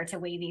aware, to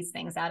weigh these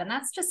things out. And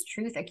that's just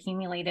truth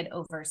accumulated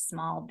over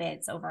small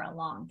bits over a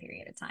long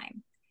period of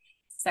time.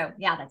 So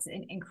yeah, that's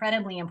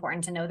incredibly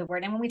important to know the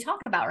word. And when we talk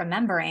about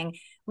remembering,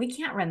 we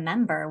can't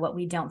remember what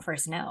we don't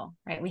first know,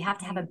 right? We have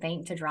to have a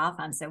bank to draw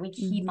from. So we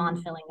keep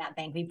on filling that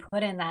bank. We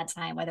put in that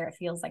time, whether it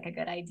feels like a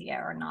good idea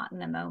or not in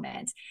the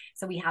moment.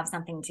 So we have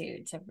something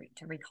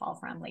to recall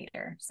from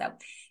later. So,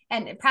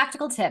 and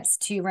practical tips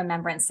to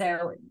remembrance.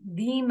 So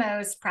the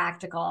most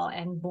practical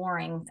and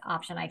boring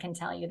option I can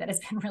tell you that has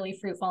been really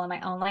fruitful in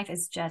my own life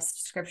is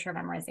just scripture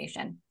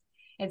memorization.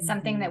 It's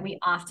something that we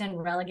often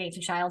relegate to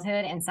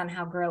childhood and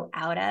somehow grow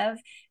out of,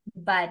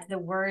 but the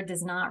word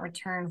does not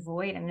return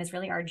void. And it's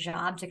really our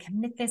job to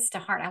commit this to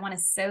heart. I want to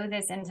sow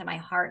this into my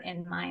heart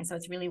and mind. So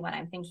it's really what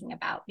I'm thinking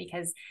about,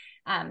 because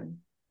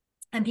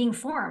I'm being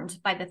formed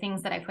by the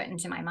things that I put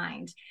into my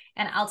mind.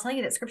 And I'll tell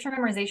you that scripture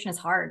memorization is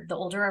hard. The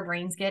older our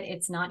brains get,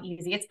 it's not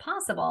easy. It's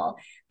possible,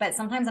 but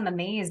sometimes I'm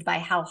amazed by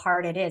how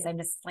hard it is. I'm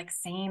just like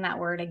saying that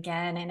word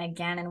again and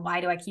again. And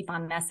why do I keep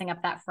on messing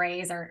up that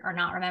phrase or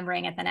not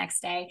remembering it the next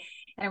day?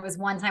 And it was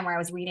one time where I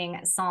was reading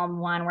Psalm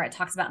 1, where it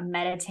talks about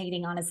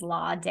meditating on his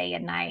law day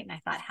and night. And I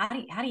thought,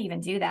 how do you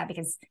even do that?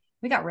 Because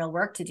we got real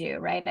work to do,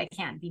 right? I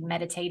can't be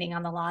meditating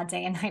on the law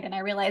day and night. And I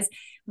realized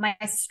my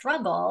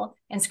struggle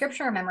in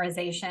scripture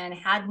memorization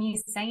had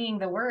me saying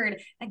the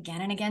word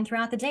again and again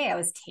throughout the day. I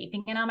was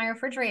taping it on my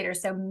refrigerator.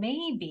 So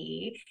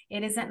maybe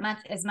it isn't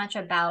as much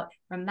about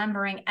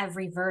remembering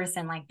every verse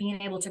and like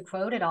being able to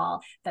quote it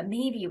all, but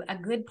maybe a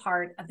good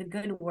part of the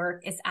good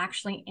work is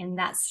actually in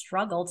that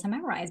struggle to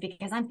memorize,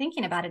 because I'm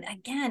thinking about it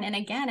again and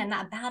again. And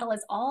that battle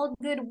is all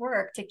good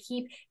work to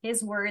keep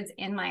his words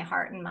in my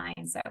heart and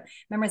mind. So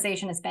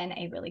memorization has been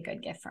a really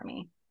good gift for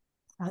me.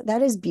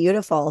 That is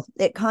beautiful.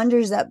 It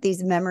conjures up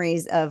these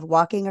memories of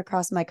walking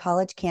across my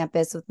college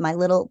campus with my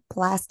little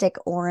plastic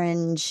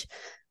orange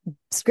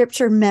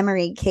scripture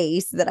memory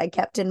case that I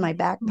kept in my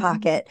back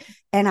pocket.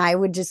 And I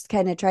would just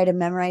kind of try to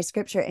memorize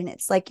scripture. And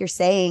it's like you're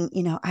saying,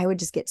 I would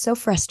just get so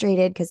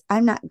frustrated because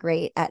I'm not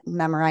great at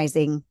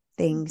memorizing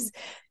things.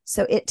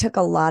 So it took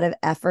a lot of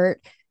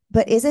effort.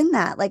 But isn't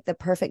that like the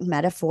perfect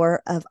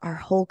metaphor of our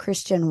whole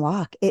Christian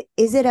walk?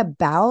 Is it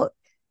about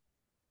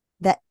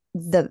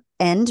the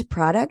end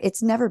product?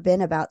 It's never been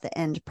about the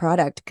end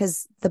product,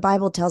 because the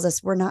Bible tells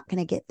us we're not going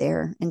to get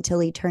there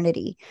until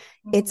eternity.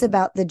 It's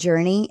about the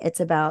journey. It's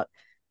about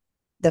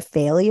the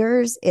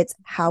failures. It's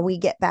how we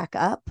get back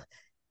up.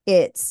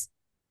 It's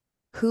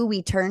who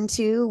we turn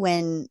to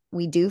when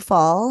we do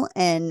fall,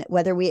 and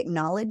whether we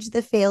acknowledge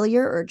the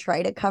failure or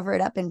try to cover it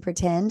up and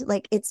pretend.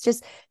 Like, it's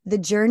just the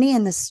journey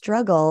and the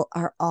struggle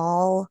are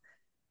all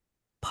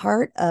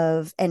part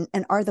of and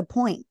are the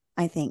point,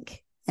 I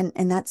think.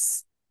 And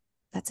that's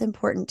that's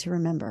important to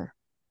remember.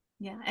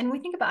 Yeah. And we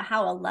think about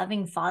how a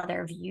loving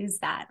father views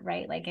that,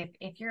 right? Like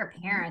if you're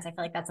a parent, I feel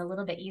like that's a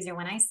little bit easier.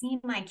 When I see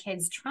my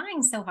kids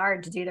trying so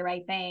hard to do the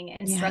right thing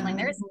and struggling,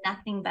 there is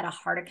nothing but a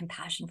heart of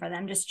compassion for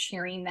them, just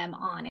cheering them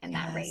on in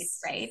that race,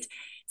 right?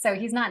 So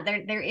he's not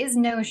there. There is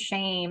no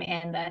shame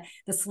in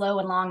the slow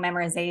and long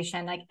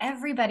memorization. Like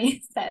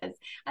everybody says,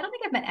 I don't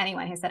think I've met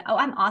anyone who said, "Oh,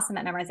 I'm awesome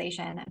at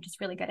memorization. I'm just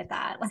really good at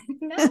that." Like,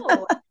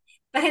 no.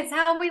 But it's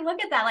how we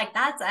look at that. Like,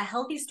 that's a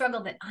healthy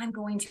struggle that I'm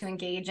going to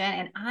engage in,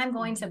 and I'm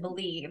going to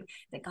believe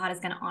that God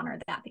is going to honor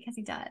that, because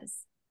he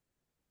does.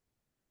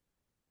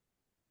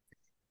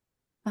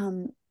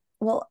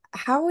 Well,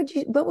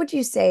 what would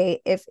you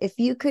say if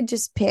you could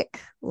just pick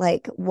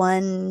like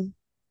one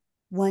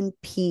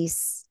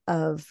piece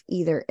of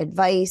either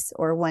advice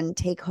or one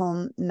take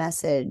home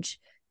message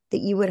that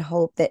you would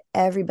hope that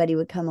everybody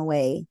would come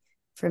away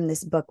from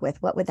this book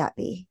with, what would that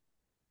be?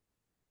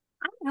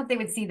 I hope they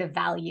would see the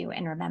value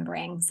in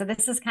remembering. So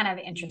this is kind of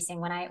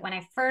interesting. When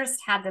I first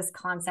had this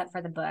concept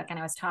for the book and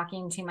I was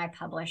talking to my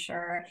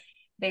publisher,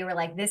 they were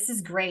like, "This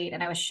is great."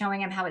 And I was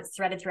showing them how it's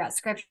threaded throughout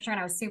scripture, and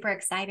I was super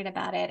excited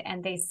about it.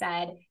 And they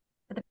said,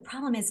 "But the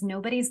problem is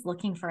nobody's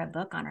looking for a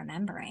book on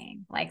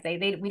remembering. Like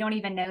we don't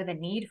even know the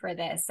need for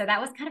this." So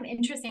that was kind of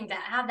interesting to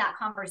have that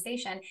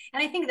conversation.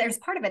 And I think there's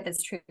part of it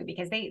that's true,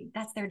 because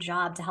that's their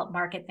job to help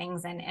market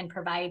things and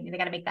provide, they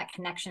got to make that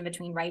connection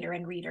between writer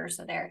and reader.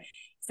 So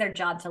it's their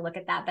job to look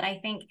at that. But I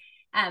think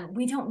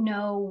we don't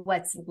know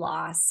what's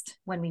lost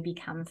when we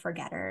become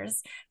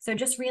forgetters. So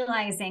just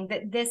realizing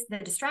that the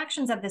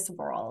distractions of this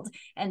world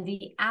and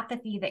the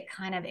apathy that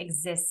kind of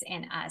exists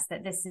in us,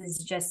 that this is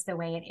just the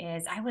way it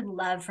is. I would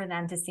love for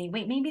them to see,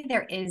 wait, maybe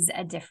there is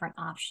a different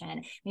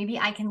option. Maybe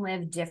I can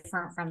live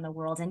different from the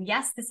world. And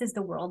yes, this is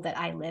the world that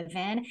I live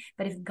in.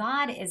 But if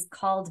God has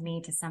called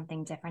me to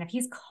something different, if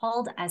he's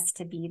called us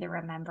to be the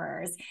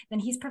rememberers, then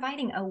he's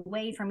providing a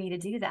way for me to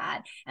do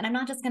that. And I'm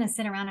not just going to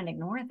sit around and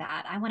ignore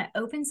that. I want to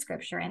open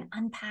scripture and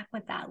unpack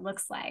what that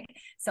looks like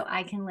so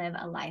I can live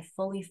a life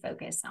fully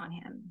focused on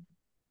him.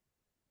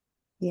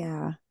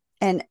 Yeah.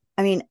 And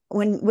I mean,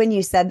 when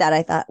you said that,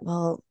 I thought,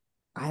 well,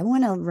 I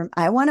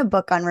want a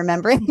book on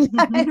remembering.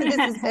 This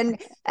has been,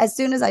 as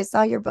soon as I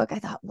saw your book, I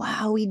thought,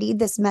 wow, we need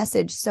this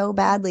message so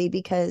badly,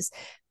 because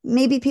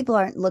maybe people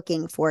aren't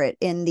looking for it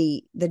in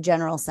the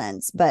general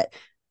sense, but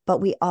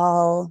we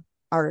all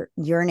are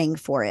yearning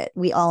for it.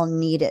 We all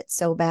need it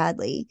so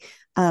badly.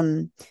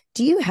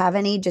 Do you have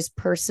any just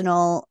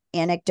personal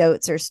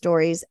anecdotes or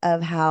stories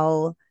of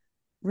how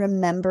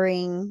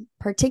remembering,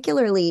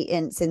 particularly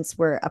since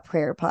we're a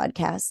prayer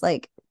podcast,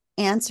 like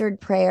answered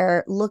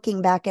prayer,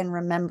 looking back and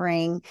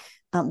remembering,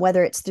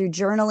 whether it's through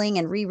journaling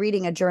and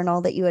rereading a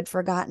journal that you had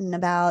forgotten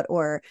about,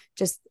 or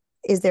just,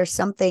 is there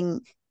something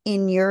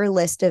in your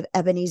list of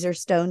Ebenezer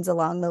stones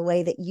along the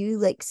way that you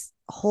like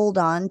hold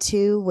on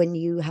to when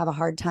you have a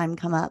hard time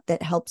come up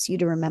that helps you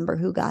to remember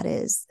who God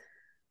is?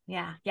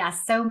 Yeah.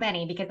 So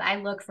many, because I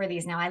look for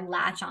these now. I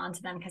latch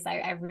onto them because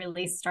I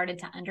really started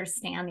to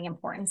understand the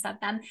importance of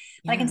them.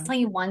 But I can tell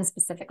you one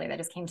specifically that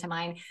just came to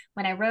mind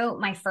when I wrote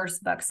my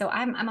first book. So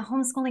I'm a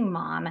homeschooling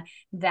mom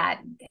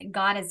that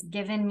God has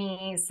given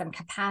me some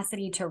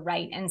capacity to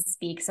write and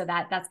speak. So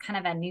that's kind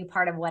of a new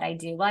part of what I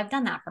do. Well, I've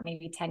done that for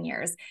maybe 10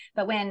 years.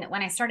 But when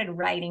I started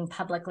writing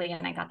publicly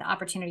and I got the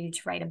opportunity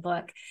to write a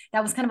book,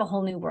 that was kind of a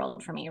whole new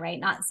world for me, right?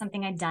 Not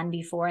something I'd done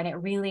before. And it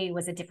really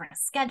was a different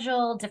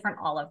schedule, different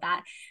all of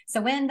that. So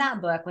when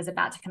that book was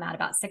about to come out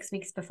about 6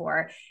 weeks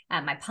before,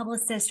 my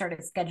publicist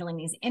started scheduling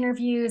these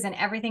interviews and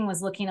everything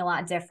was looking a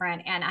lot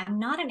different. And I'm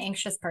not an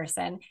anxious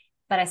person,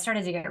 but I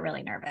started to get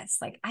really nervous.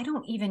 Like, I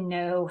don't even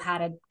know how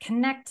to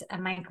connect a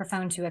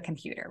microphone to a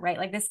computer, right?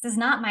 Like, this is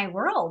not my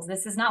world.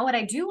 This is not what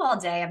I do all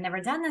day. I've never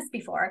done this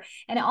before.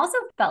 And it also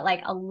felt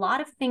like a lot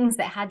of things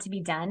that had to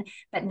be done,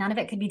 but none of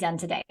it could be done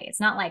today.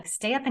 It's not like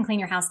stay up and clean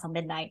your house till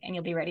midnight and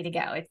you'll be ready to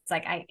go. It's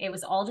like, it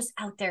was all just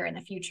out there in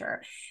the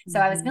future. So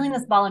I was feeling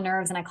this ball of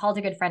nerves, and I called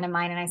a good friend of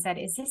mine and I said,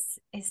 is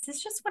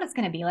this just what it's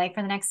going to be like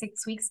for the next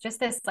 6 weeks? Just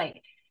this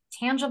like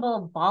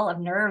tangible ball of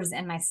nerves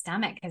in my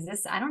stomach?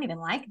 Because I don't even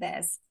like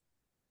this.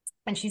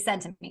 And she said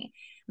to me,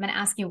 I'm going to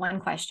ask you one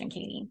question,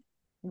 Katie.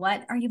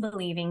 What are you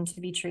believing to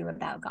be true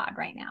about God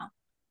right now?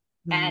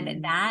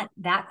 And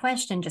that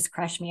question just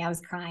crushed me. I was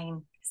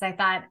crying because I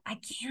thought, I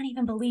can't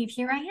even believe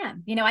here I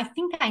am. I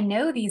think I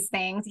know these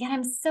things, yet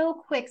I'm so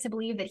quick to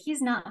believe that he's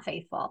not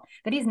faithful,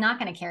 that he's not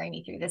going to carry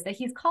me through this, that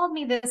he's called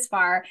me this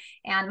far,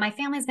 and my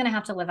family's going to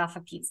have to live off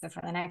of pizza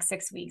for the next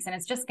 6 weeks, and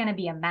it's just going to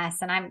be a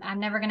mess, and I'm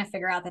never going to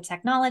figure out the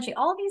technology,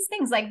 all these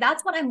things. Like,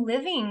 that's what I'm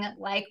living,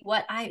 like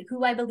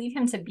who I believe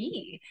him to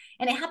be.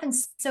 And it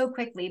happens so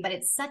quickly, but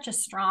it's such a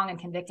strong and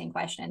convicting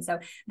question. So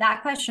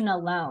that question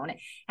alone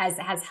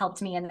has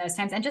helped me in those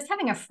times. And just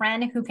having a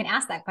friend who can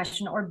ask that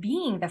question, or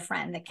being the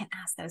friend woman that can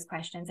ask those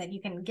questions, that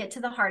you can get to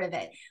the heart of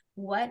it.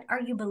 What are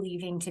you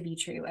believing to be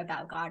true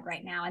about God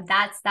right now? And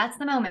that's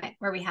the moment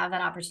where we have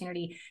that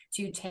opportunity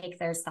to take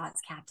those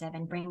thoughts captive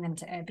and bring them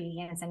to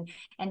obedience,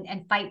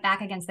 and fight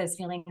back against those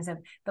feelings of,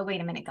 but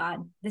wait a minute,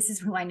 God, this is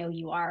who I know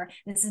you are.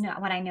 This is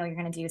not what I know you're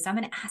going to do. So I'm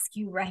going to ask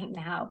you right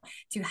now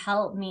to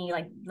help me,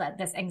 like, let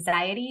this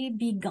anxiety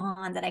be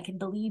gone, that I can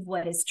believe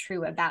what is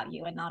true about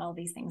you and not all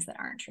these things that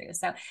aren't true.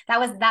 So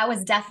that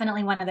was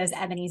definitely one of those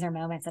Ebenezer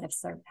moments that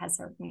has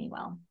served me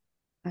well.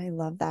 I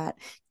love that.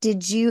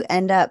 Did you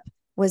end up,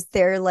 was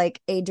there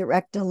like a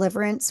direct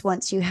deliverance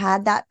once you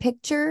had that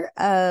picture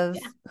of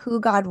who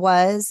God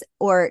was?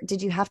 Or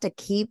did you have to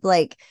keep,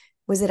 like,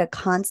 was it a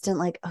constant,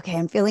 like, okay,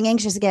 I'm feeling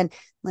anxious again,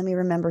 let me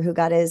remember who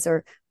God is,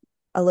 or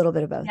a little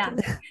bit of both?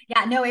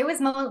 Yeah, no, it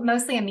was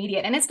mostly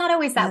immediate, and it's not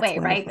always that way,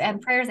 wonderful. right?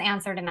 And prayers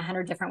answered in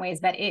 100 different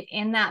ways, but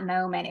in that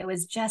moment, it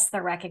was just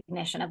the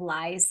recognition of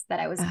lies that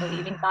I was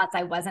believing, thoughts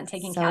I wasn't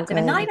taking captive,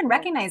 and not even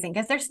recognizing,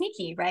 because they're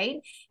sneaky,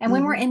 right? And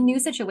when we're in new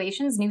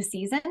situations, new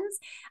seasons,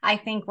 I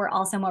think we're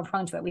also more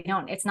prone to it.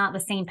 It's not the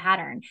same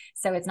pattern,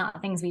 so it's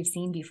not things we've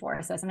seen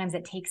before. So sometimes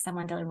it takes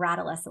someone to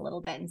rattle us a little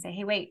bit and say,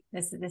 hey, wait,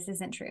 this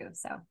isn't true.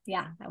 So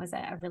yeah, that was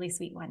a really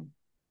sweet one.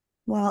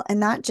 Well,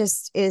 and that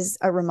just is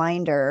a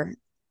reminder,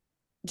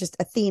 just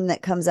a theme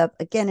that comes up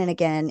again and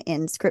again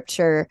in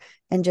scripture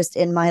and just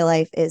in my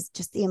life, is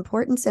just the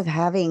importance of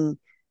having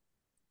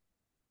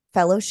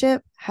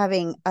fellowship,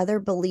 having other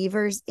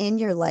believers in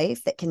your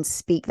life that can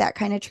speak that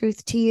kind of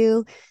truth to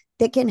you,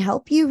 that can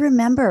help you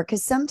remember.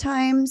 Because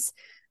sometimes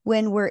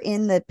when we're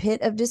in the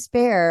pit of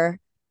despair,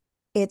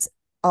 it's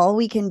all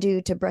we can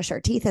do to brush our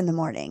teeth in the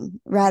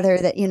morning, rather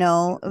that,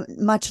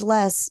 much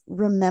less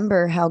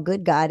remember how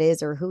good God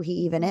is or who he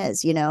even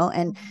is,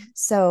 and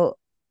so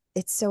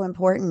it's so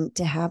important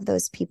to have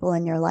those people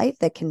in your life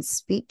that can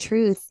speak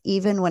truth,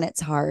 even when it's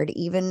hard,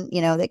 even,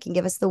 that can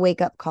give us the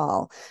wake up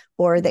call,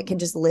 or that can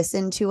just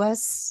listen to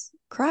us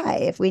cry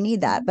if we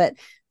need that. But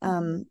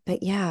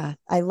yeah,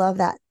 I love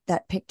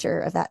that picture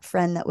of that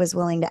friend that was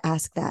willing to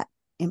ask that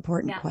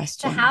important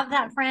question. To have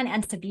that friend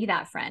and to be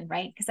that friend,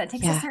 right? Because that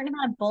takes a certain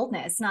amount of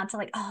boldness, not to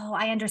like, oh,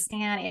 I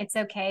understand, it's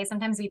okay.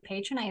 Sometimes we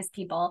patronize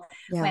people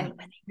when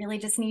they really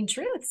just need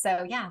truth.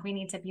 So yeah, we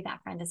need to be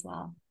that friend as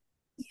well.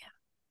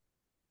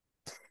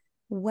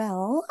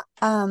 Well,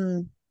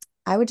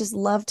 I would just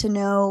love to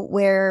know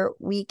where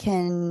we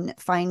can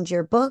find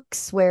your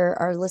books, where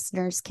our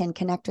listeners can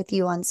connect with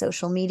you on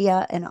social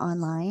media and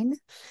online.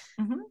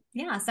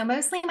 Yeah. So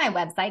mostly my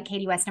website,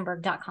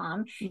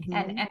 katiewestenberg.com,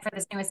 and for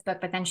this newest book,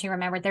 but then she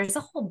remembered there's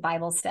a whole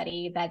Bible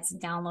study that's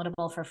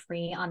downloadable for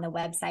free on the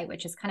website,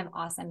 which is kind of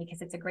awesome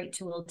because it's a great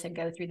tool to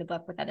go through the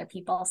book with other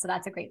people. So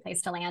that's a great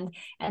place to land.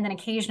 And then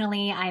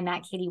occasionally I'm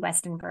at Katie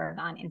Westenberg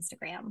on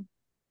Instagram.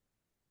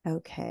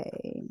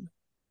 Okay.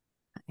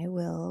 I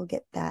will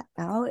get that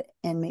out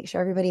and make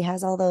sure everybody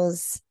has all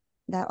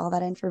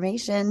that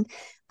information.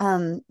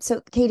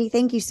 So Katie,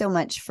 thank you so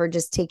much for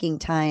just taking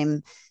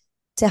time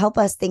to help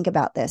us think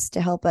about this,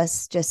 to help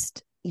us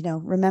just,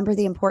 remember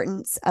the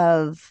importance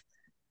of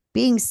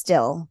being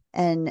still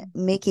and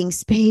making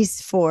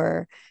space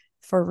for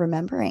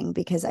remembering,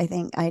 because I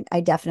think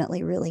I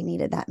definitely really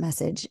needed that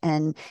message,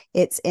 and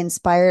it's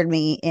inspired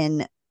me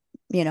in,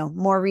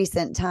 more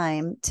recent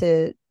time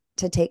to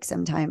take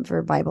some time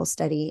for Bible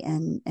study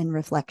and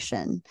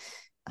reflection.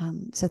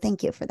 So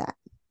thank you for that.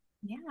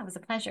 Yeah, it was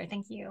a pleasure.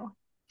 Thank you.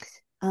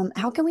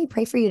 How can we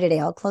pray for you today?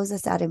 I'll close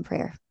us out in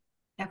prayer.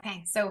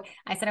 Okay. So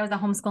I said I was a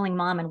homeschooling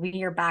mom, and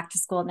we are back to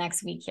school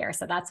next week here.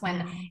 So that's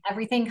when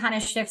everything kind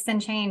of shifts and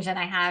change, and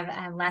I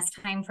have less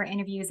time for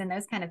interviews and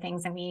those kind of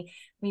things. And we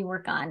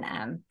work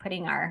on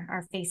putting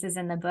our faces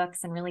in the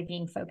books and really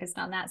being focused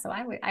on that. So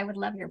I would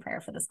love your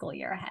prayer for the school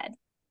year ahead.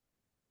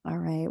 All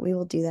right. We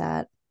will do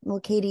that. Well,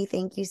 Katie,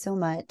 thank you so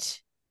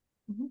much.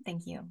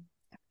 Thank you.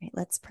 All right,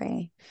 let's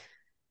pray.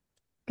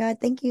 God,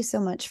 thank you so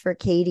much for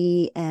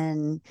Katie,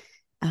 and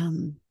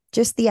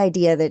just the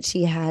idea that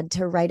she had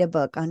to write a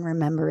book on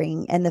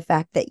remembering, and the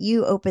fact that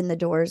you opened the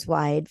doors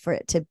wide for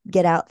it to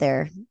get out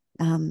there.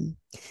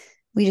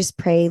 We just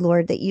pray,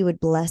 Lord, that you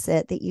would bless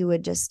it, that you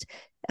would just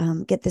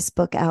get this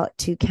book out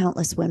to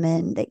countless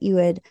women, that you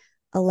would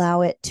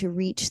allow it to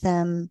reach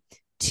them,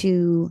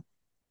 to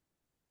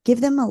give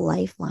them a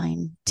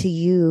lifeline to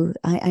you.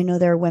 I know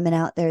there are women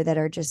out there that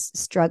are just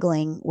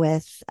struggling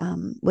with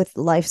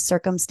life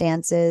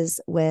circumstances,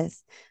 with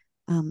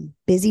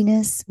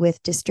busyness,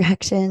 with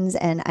distractions.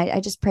 And I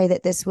just pray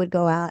that this would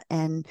go out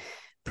and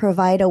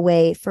provide a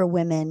way for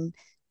women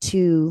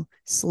to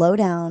slow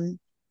down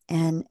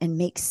and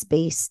make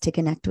space to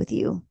connect with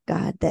you,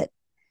 God, that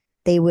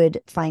they would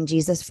find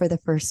Jesus for the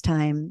first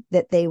time,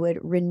 that they would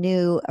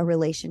renew a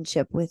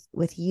relationship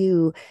with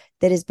you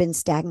that has been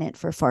stagnant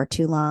for far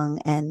too long,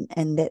 and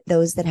that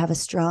those that have a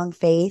strong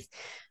faith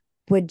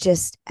would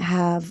just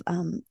have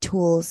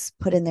tools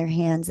put in their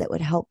hands that would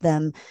help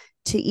them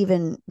to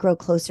even grow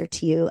closer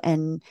to you,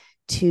 and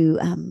to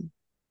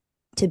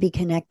be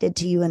connected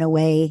to you in a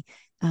way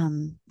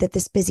that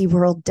this busy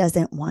world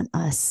doesn't want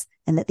us,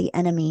 and that the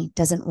enemy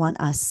doesn't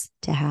want us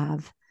to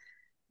have.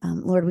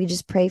 Lord, we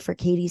just pray for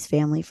Katie's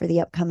family for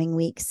the upcoming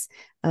weeks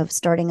of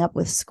starting up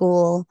with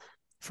school,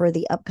 for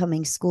the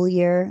upcoming school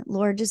year.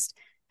 Lord, just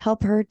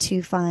help her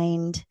to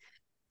find,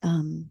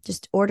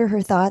 just order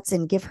her thoughts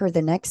and give her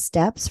the next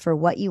steps for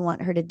what you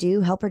want her to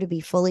do. Help her to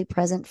be fully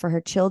present for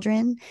her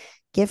children.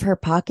 Give her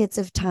pockets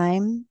of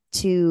time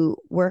to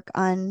work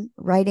on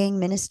writing,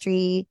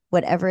 ministry,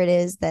 whatever it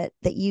is that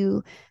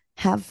you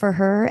have for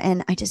her.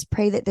 And I just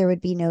pray that there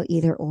would be no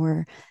either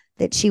or,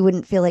 that she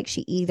wouldn't feel like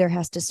she either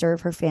has to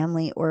serve her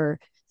family or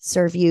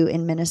serve you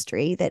in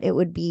ministry, that it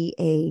would be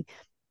a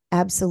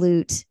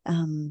absolute,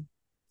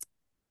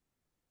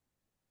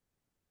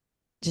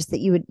 just that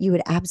you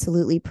would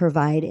absolutely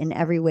provide in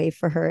every way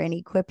for her and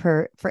equip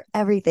her for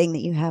everything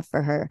that you have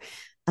for her.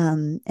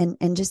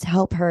 And just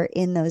help her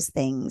in those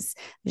things.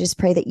 I just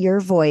pray that your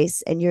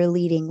voice and your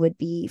leading would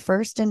be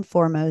first and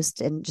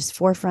foremost and just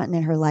forefront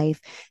in her life,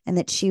 and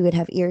that she would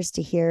have ears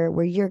to hear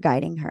where you're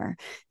guiding her,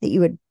 that you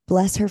would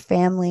bless her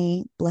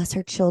family, bless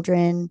her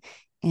children,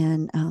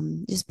 and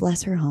just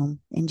bless her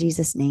home. In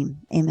Jesus' name,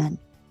 amen.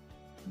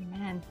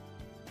 Amen.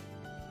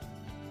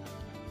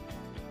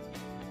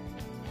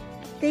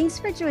 Thanks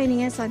for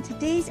joining us on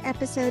today's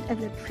episode of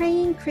the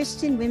Praying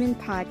Christian Women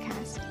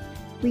podcast.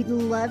 We'd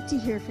love to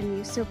hear from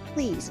you, so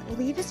please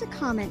leave us a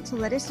comment to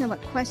let us know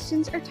what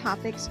questions or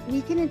topics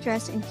we can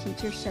address in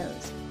future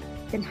shows.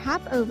 Then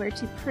hop over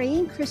to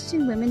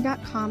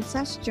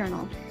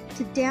prayingchristianwomen.com/journal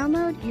to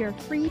download your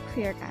free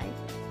prayer guide.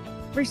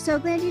 We're so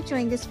glad you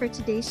joined us for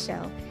today's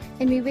show,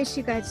 and we wish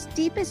you God's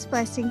deepest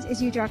blessings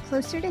as you draw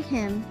closer to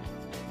Him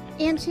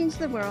and change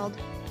the world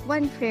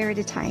one prayer at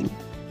a time.